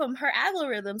tell from her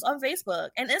algorithms on Facebook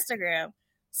and Instagram.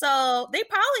 So they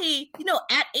probably,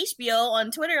 at HBO on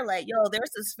Twitter, like, yo,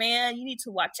 there's this fan, you need to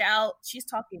watch out. She's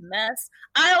talking mess.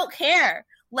 I don't care.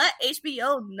 Let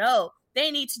HBO know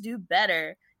they need to do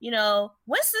better.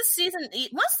 Once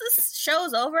this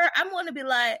show's over, I'm going to be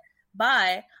like,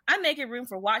 bye. I'm making room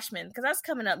for Watchmen, because that's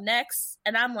coming up next.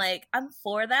 And I'm like, I'm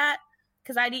for that,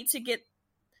 because I need to get.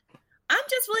 I'm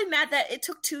just really mad that it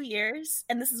took 2 years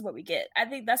and this is what we get. I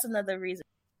think that's another reason.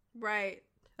 Right.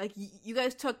 Like, you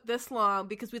guys took this long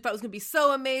because we thought it was going to be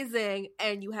so amazing,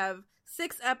 and you have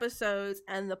 6 episodes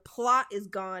and the plot is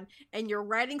gone, and your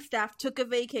writing staff took a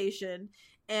vacation,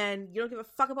 and you don't give a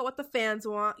fuck about what the fans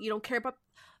want. You don't care about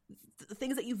the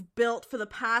things that you've built for the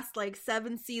past,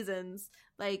 7 seasons.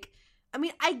 Like, I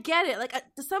mean, I get it. Like,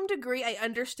 to some degree, I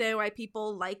understand why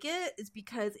people like it. Is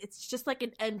because it's just like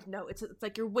an end note. It's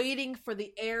like you're waiting for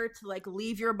the air to like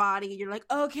leave your body. And you're like,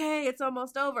 okay, it's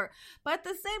almost over. But at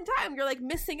the same time, you're like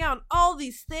missing out on all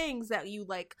these things that you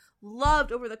like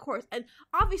loved over the course. And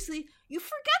obviously, you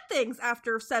forget things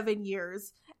after 7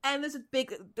 years. And there's a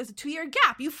 2-year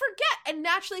gap. You forget, and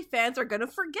naturally, fans are gonna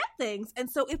forget things. And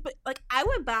so, I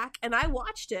went back and I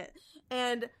watched it,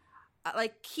 and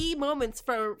like key moments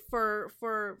for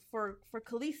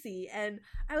Khaleesi, and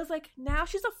I was like, now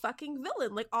she's a fucking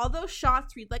villain. Like, all those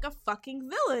shots read like a fucking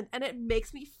villain, and it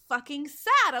makes me fucking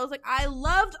sad. I was like, I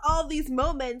loved all these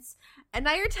moments, and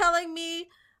now you're telling me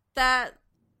that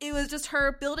it was just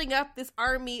her building up this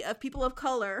army of people of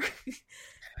color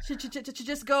to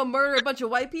just go murder a bunch of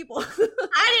white people.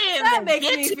 I didn't even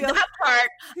get to that part.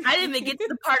 I didn't even get to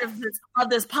the part of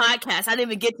this podcast. I didn't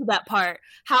even get to that part.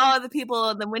 How are the people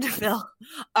in the Winterfell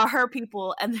are her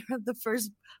people, and they're the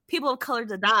first people of color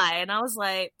to die? And I was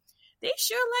like, they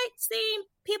sure like seeing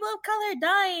people of color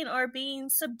dying or being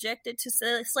subjected to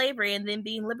slavery and then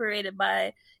being liberated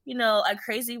by, a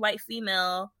crazy white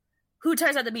female who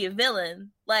turns out to be a villain.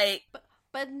 Like,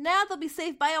 but now they'll be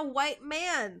saved by a white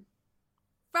man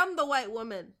from the white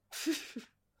woman. As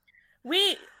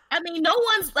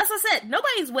I said,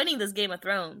 nobody's winning this Game of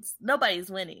Thrones.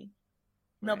 Nobody's winning.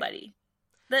 Nobody.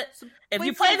 Right. If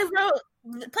you play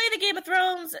the Game of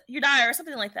Thrones, you die or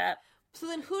something like that. So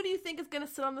then who do you think is going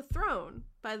to sit on the throne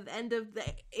by the end of the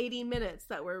 80 minutes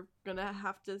that we're going to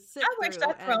have to sit I wish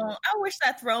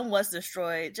that throne was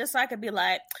destroyed, just so I could be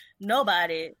like,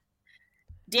 nobody.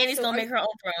 Dany's going to make her own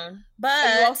throne.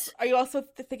 But are you also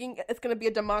thinking it's going to be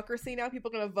a democracy now?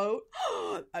 People are going to vote?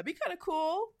 That'd be kind of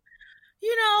cool.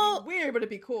 Weird, but it'd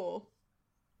be cool.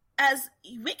 As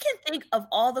we can think of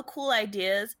all the cool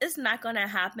ideas, it's not going to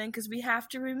happen because we have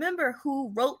to remember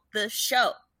who wrote the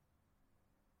show.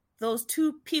 Those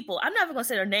two people. I'm not even going to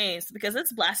say their names because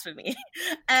it's blasphemy.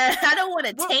 And I don't want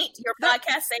to taint your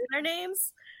podcast saying their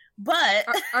names. But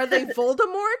are they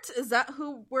Voldemort? Is that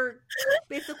who we're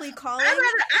basically calling? I'd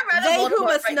rather they Voldemort who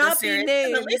must not be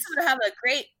named. At least it would have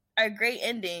a great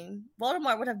ending.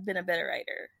 Voldemort would have been a better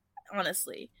writer,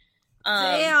 honestly.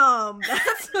 Damn,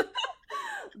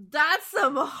 that's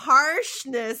some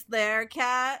harshness there,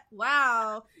 Kat.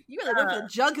 Wow, you really went for the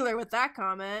jugular with that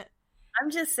comment.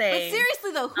 I'm just saying. But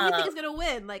seriously though, who do you think is gonna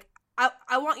win? Like,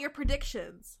 I want your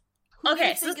predictions. Who do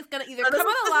you think is gonna either come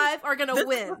out alive or gonna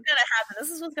win? This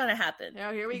is what's gonna happen.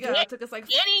 Now here we go. It took us like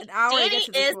an hour to get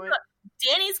to this point.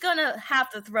 Dany's gonna have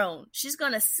the throne. She's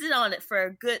gonna sit on it for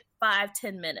a good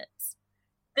 5-10 minutes.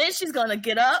 Then she's gonna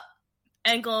get up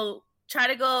and try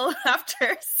to go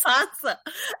after Sansa.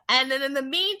 And then in the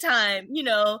meantime,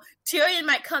 Tyrion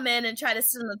might come in and try to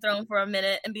sit on the throne for a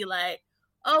minute and be like,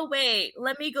 oh wait,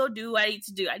 let me go do what I need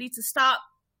to do. I need to stop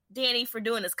Dany for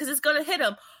doing this because it's gonna hit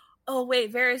him. Oh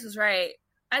wait, Varys was right.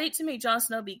 I need to make Jon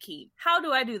Snow be king. How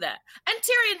do I do that? And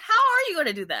Tyrion, how are you going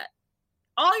to do that?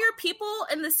 All your people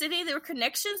in the city, their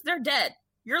connections, they're dead.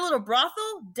 Your little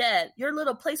brothel, dead. Your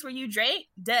little place where you drank,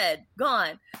 dead.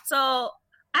 Gone. So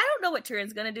I don't know what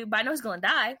Tyrion's going to do, but I know he's going to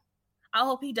die. I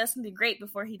hope he does something great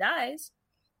before he dies.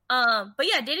 But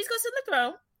yeah, Dany's going to sit on the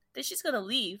throne. Then she's going to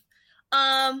leave.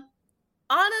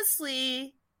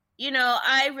 Honestly,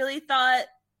 I really thought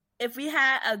if we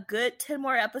had a good 10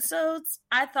 more episodes,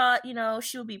 I thought,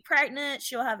 she'll be pregnant,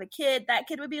 she'll have a kid, that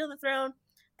kid would be on the throne.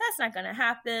 That's not going to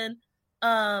happen.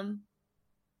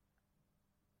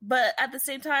 But at the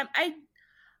same time,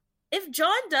 if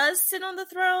Jon does sit on the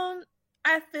throne,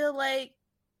 I feel like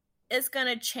it's going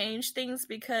to change things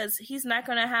because he's not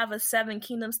going to have a 7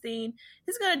 kingdoms thing.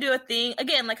 He's going to do a thing,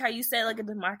 again, like how you said, like a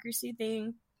democracy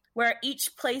thing, where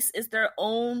each place is their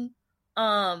own,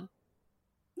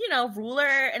 ruler,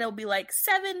 and it'll be like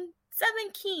seven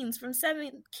kings from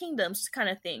 7 kingdoms kind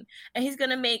of thing. And he's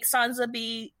gonna make Sansa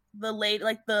be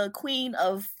the queen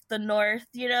of the north,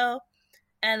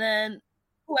 and then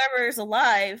whoever is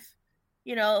alive,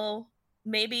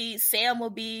 maybe Sam will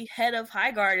be head of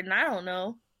Highgarden, and I don't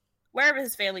know, wherever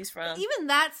his family's from. Even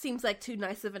that seems like too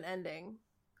nice of an ending,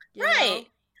 right?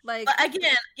 Like, but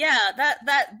again, yeah,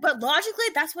 but logically,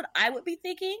 that's what I would be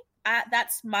thinking.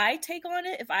 That's my take on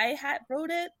it if I had wrote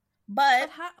it. But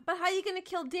how are you gonna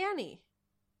kill Dany?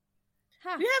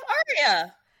 Huh. You have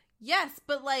Arya. Yes,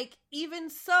 but like even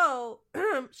so,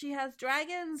 she has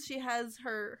dragons. She has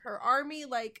her army.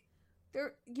 Like,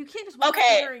 you can't just walk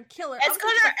in her and kill her. It's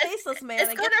gonna faceless man.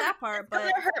 I get that part, but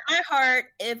it's gonna hurt my heart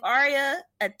if Arya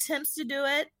attempts to do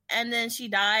it and then she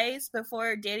dies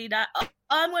before Dany dies.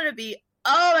 I'm gonna be,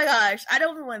 oh my gosh, I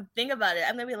don't even want to think about it.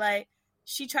 I'm gonna be like,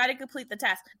 she tried to complete the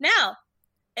task. Now,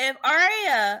 if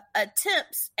Arya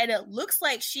attempts and it looks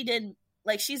like she didn't,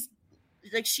 like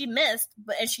she missed,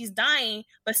 and she's dying,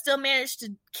 but still managed to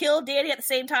kill Dany at the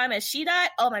same time as she died,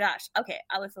 oh my gosh, okay,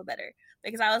 I would feel better.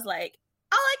 Because I was like,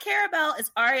 all I care about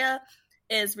is Arya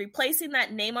is replacing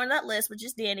that name on that list, which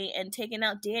is Dany, and taking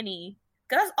out Dany.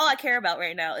 Because that's all I care about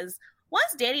right now is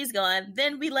once Dany's gone,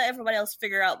 then we let everybody else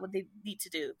figure out what they need to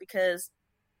do. Because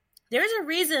there's a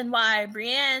reason why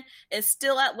Brienne is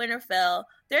still at Winterfell.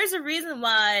 There's a reason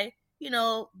why, you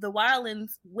know, the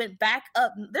wildlings went back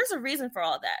up. There's a reason for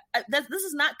all that. This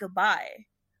is not goodbye.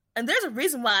 And there's a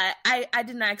reason why I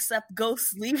did not accept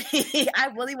Ghost leaving. I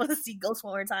really want to see Ghost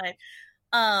one more time.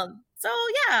 So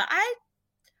yeah,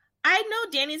 I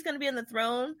know Dany's going to be on the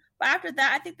throne, but after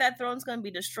that, I think that throne's going to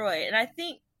be destroyed. And I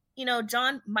think, you know,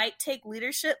 Jon might take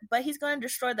leadership, but he's going to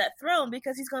destroy that throne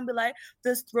because he's going to be like,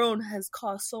 this throne has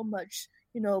caused so much,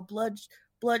 you know,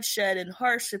 bloodshed and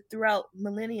hardship throughout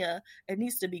millennia. It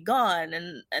needs to be gone.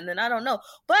 And then I don't know.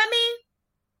 But I mean,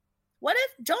 what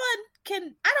if Jon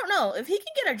can, I don't know, if he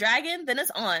can get a dragon, then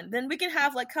it's on. Then we can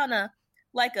have like kind of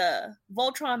like a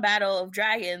Voltron battle of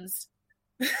dragons.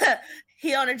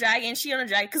 He on a dragon, she on a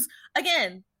dragon. Because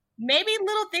again, maybe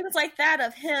little things like that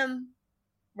of him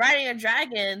riding a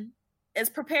dragon is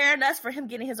preparing us for him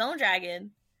getting his own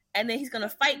dragon. And then he's going to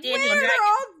fight Dany on dragon. They're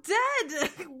all dead.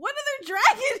 What other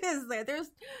dragon is there? There's,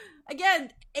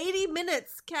 again, 80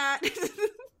 minutes, Kat. 80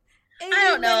 I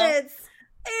don't know. minutes.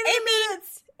 80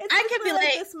 minutes. It's I could be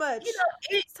like, this much. You know,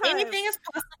 anything is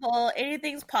possible.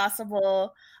 Anything's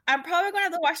possible. I'm probably going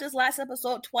to have to watch this last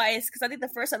episode twice because I think the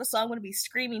first episode I'm going to be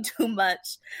screaming too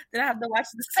much. Then I have to watch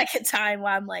it the second time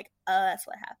while I'm like, that's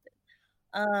what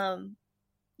happened.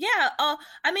 Yeah,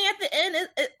 I mean, at the end,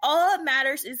 all that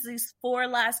matters is these four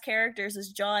last characters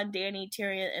is Jon, Dany,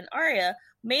 Tyrion, and Arya.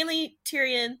 Mainly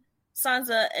Tyrion,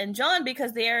 Sansa, and Jon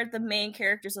because they are the main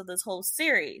characters of this whole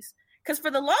series. Because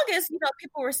for the longest, you know,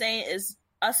 people were saying is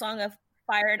A Song of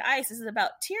Fire and Ice. This is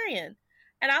about Tyrion.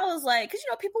 And I was like, because,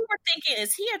 you know, people were thinking,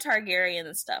 is he a Targaryen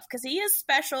and stuff? Because he is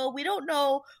special. We don't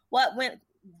know what went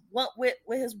with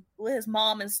his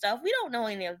mom and stuff. We don't know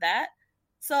any of that.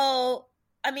 So,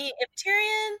 I mean, if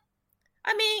Tyrion,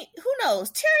 I mean, who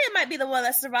knows? Tyrion might be the one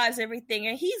that survives everything,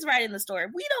 and he's writing the story.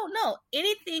 We don't know.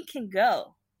 Anything can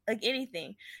go. Like,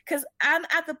 anything. Because I'm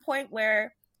at the point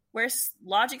where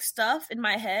logic stuff in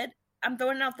my head, I'm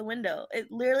throwing it out the window.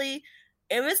 It literally,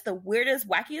 if it's the weirdest,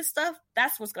 wackiest stuff,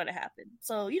 that's what's going to happen.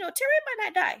 So, you know, Tyrion might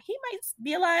not die. He might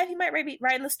be alive. He might be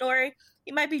writing the story.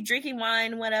 He might be drinking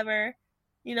wine, whatever.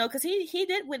 You know, because he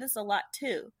did witness a lot,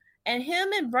 too. And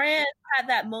him and Bran had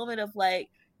that moment of like,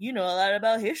 you know a lot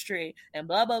about history and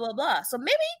blah, blah, blah, blah. So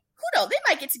maybe, who knows? They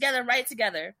might get together and write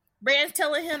together. Bran's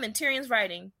telling him and Tyrion's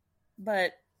writing.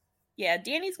 But yeah,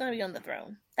 Dany's going to be on the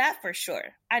throne. That for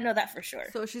sure. I know that for sure.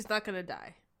 So she's not going to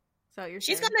die. So you're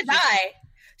She's saying going to die.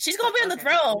 She's going to be on the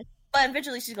throne, but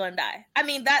eventually she's going to die. I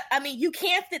mean, you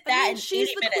can't fit that in she's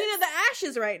 80 the minutes. queen of the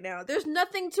ashes right now. There's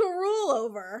nothing to rule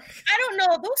over. I don't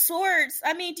know. Those swords.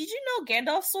 I mean, did you know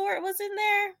Gandalf's sword was in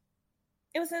there?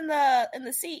 It was in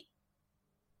the seat.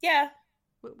 Yeah.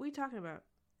 What are we talking about?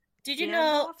 Did you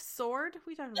know Gandalf's sword? What are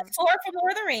we talking the about? sword from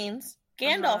Lord of the Rings?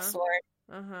 Gandalf's sword.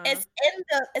 Uh-huh. It's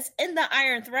in the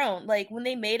Iron Throne. Like when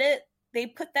they made it, they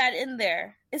put that in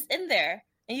there. It's in there,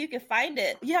 and you can find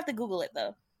it. You have to Google it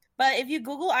though. But if you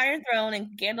Google Iron Throne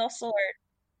and Gandalf's sword,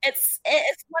 it's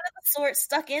one of the swords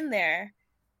stuck in there,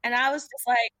 and I was just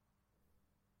like,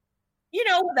 you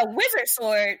know, with a wizard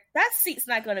sword, that seat's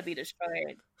not going to be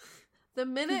destroyed. The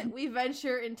minute we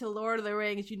venture into Lord of the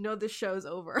Rings, you know the show's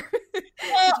over.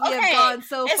 Well, we have gone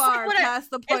so far like past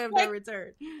the point of no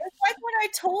return. It's like what I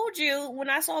told you when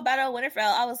I saw Battle of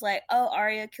Winterfell. I was like, "Oh,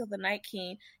 Arya killed the Night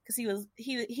King," because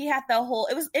he had the whole.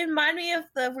 It reminded me of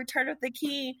the Return of the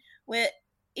King with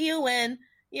Eowyn.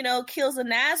 You know, kills the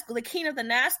king of the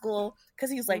Nazgul,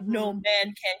 because he's like, "No man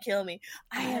can kill me.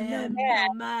 I am no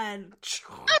man." I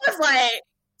was like.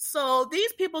 So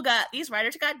these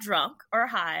writers got drunk or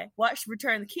high, watched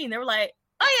Return of the King. They were like,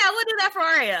 oh yeah, we'll do that for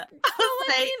Arya.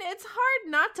 I mean, it's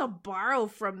hard not to borrow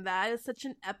from that. It's such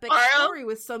an epic story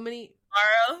with so many...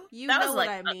 Borrow? You know what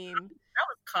I mean. That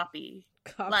was copy.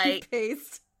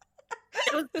 Paste.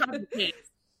 It was copy paste.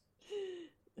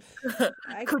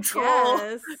 Control.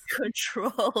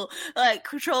 Like,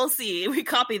 Control C. We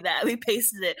copied that. We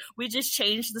pasted it. We just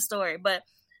changed the story. But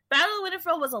Battle of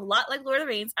Winterfell was a lot like Lord of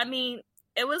the Rings. I mean...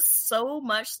 It was so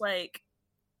much like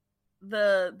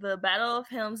the Battle of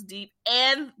Helm's Deep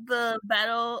and the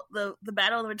battle of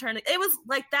the Return. It was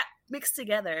like that mixed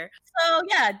together. So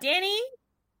yeah, Dany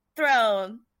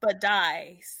throne but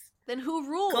dies. Then who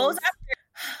rules? Goes after.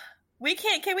 We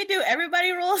can't. Can we do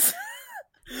everybody rules?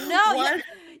 No.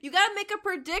 You gotta make a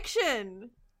prediction.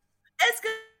 It's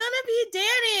gonna be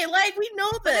Danny. Like, we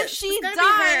know this. But if she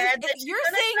dies, if you're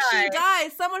saying she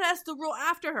dies, someone has to rule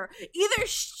after her. Either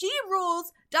she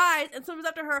rules, dies, and someone's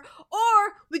after her,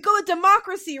 or we go a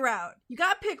democracy route. You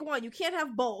gotta pick one. You can't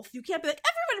have both. You can't be like,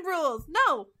 everyone rules.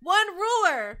 No, one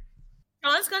ruler.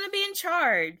 Jon's gonna be in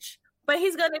charge, but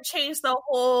he's gonna change the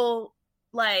whole,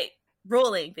 like,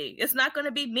 ruling thing. It's not going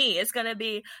to be me. It's going to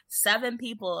be 7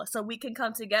 people so we can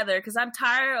come together, because I'm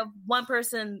tired of one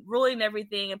person ruling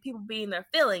everything and people being their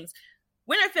feelings.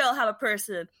 Winterfell have a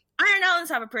person. Iron Islands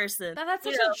have a person. That's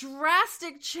such a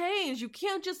drastic change. You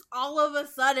can't just all of a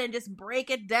sudden just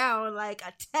break it down like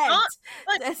a tent.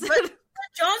 But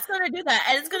Jon's going to do that,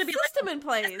 and it's going to be system in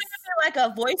place. It's going to be like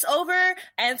a voiceover,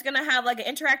 and it's going to have like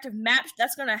an interactive map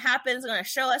that's going to happen. It's going to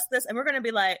show us this, and we're going to be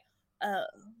like,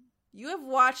 you have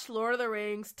watched Lord of the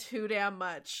Rings too damn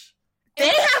much. They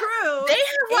have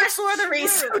watched Lord of the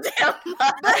Rings too damn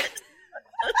much.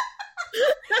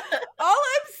 All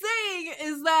I'm saying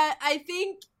is that I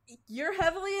think you're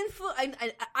heavily influenced.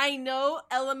 I know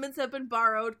elements have been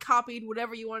borrowed, copied,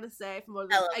 whatever you want to say from Lord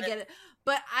of the Rings. I get it.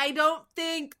 But I don't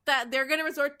think that they're going to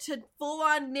resort to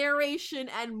full-on narration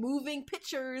and moving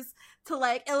pictures to,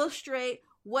 like, illustrate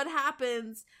what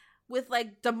happens with,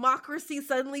 like, democracy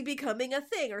suddenly becoming a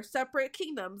thing or separate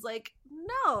kingdoms. Like,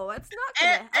 no, that's not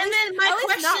gonna. And then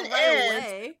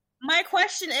my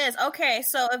question is, okay,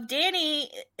 so if Dany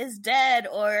is dead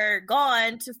or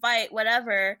gone to fight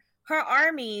whatever, her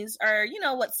armies are, you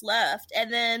know, what's left.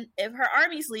 And then if her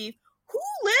armies leave, who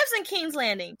lives in King's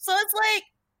Landing? So it's like,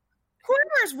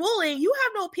 whoever's ruling, you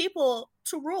have no people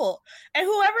to rule. And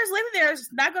whoever's living there is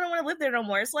not going to want to live there no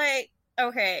more. It's like,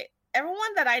 okay,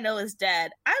 everyone that I know is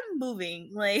dead. I'm moving.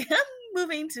 Like, I'm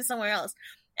moving to somewhere else.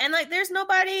 And, like, there's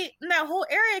nobody in that whole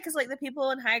area, because, like, the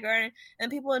people in Highgarden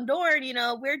and people in Dorne, you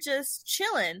know, we're just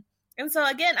chilling. And so,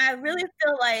 again, I really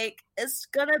feel like it's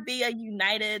going to be a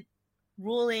united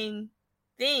ruling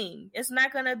thing. It's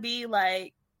not going to be,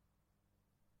 like...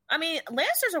 I mean,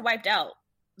 Lannisters are wiped out.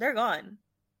 They're gone.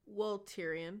 Well,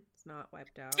 Tyrion is not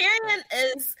wiped out. Tyrion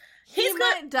is... He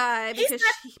might die because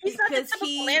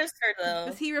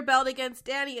because he rebelled against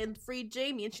Dany and freed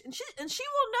Jaime, and she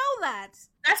will know that.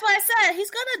 That's why I said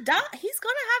he's gonna die. He's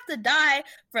gonna have to die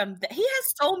from. He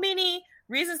has so many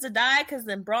reasons to die, because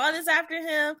then Bronn is after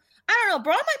him. I don't know.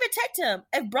 Bronn might protect him.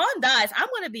 If Bronn dies, I'm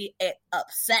gonna be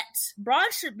upset. Bronn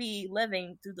should be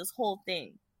living through this whole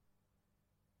thing.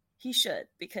 He should,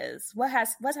 because what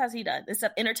has he done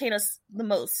except entertain us the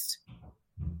most?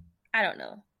 I don't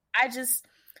know.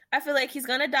 I feel like he's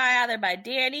gonna die either by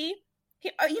Dany.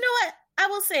 You know what? I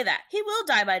will say that he will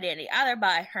die by Dany, either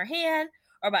by her hand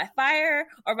or by fire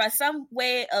or by some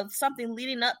way of something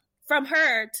leading up from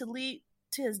her to lead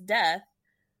to his death.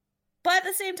 But at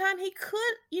the same time, he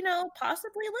could, you know,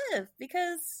 possibly live,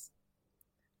 because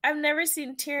I've never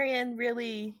seen Tyrion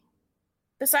really,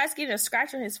 besides getting a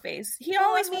scratch on his face, he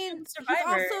always was a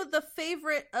survivor. He's also the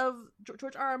favorite of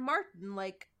George R. R. Martin,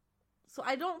 like. So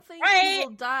I don't think he will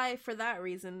die for that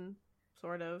reason,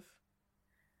 sort of.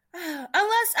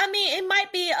 Unless, I mean, it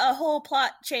might be a whole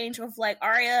plot change with, like,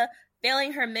 Arya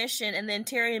failing her mission and then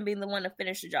Tyrion being the one to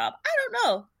finish the job. I don't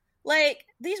know. Like,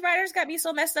 these writers got me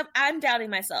so messed up, I'm doubting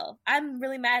myself. I'm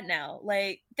really mad now.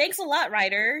 Like, thanks a lot,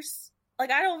 writers.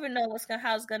 Like, I don't even know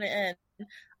how it's gonna end.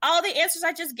 All the answers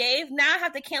I just gave, now I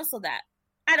have to cancel that.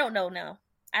 I don't know now.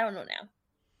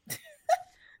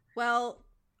 Well...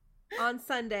 on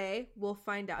Sunday, we'll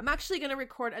find out. I'm actually going to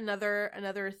record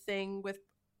another thing with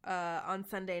on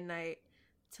Sunday night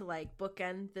to, like,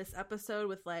 bookend this episode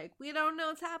with, like, we don't know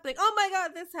what's happening. Oh my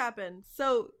god, this happened.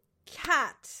 So,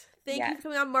 Kat, thank you for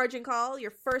coming on Margin Call.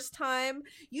 Your first time.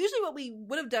 Usually what we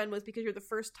would have done was, because you're the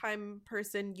first time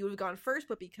person, you would have gone first,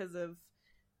 but because of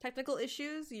technical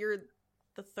issues, you're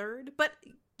the third. But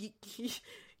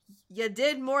you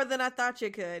did more than I thought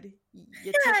you could.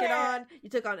 You took it on. You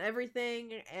took on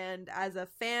everything, and as a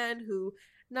fan who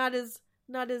not as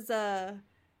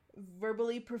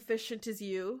verbally proficient as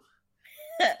you,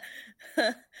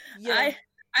 I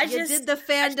just did the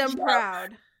fandom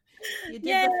proud. You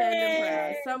did the fandom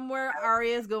proud. Somewhere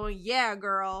Arya's going, yeah,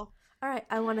 girl. All right,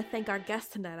 I want to thank our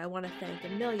guest tonight. I want to thank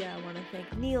Amelia. I want to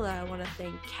thank Neela. I want to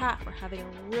thank Kat for having a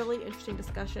really interesting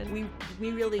discussion.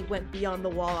 We really went beyond the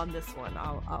wall on this one.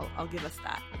 I'll give us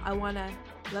that. I want to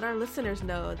let our listeners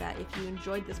know that if you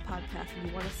enjoyed this podcast and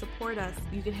you want to support us,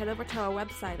 you can head over to our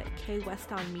website at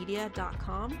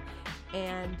kwestonmedia.com,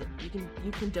 and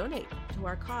you can donate to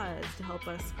our cause to help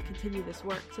us continue this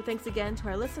work. So thanks again to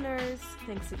our listeners.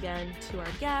 Thanks again to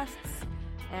our guests,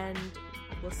 and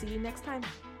we'll see you next time.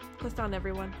 Quest on,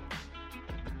 everyone.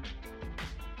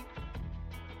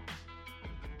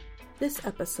 This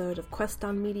episode of Quest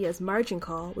on Media's Margin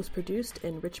Call was produced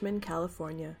in Richmond,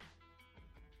 California.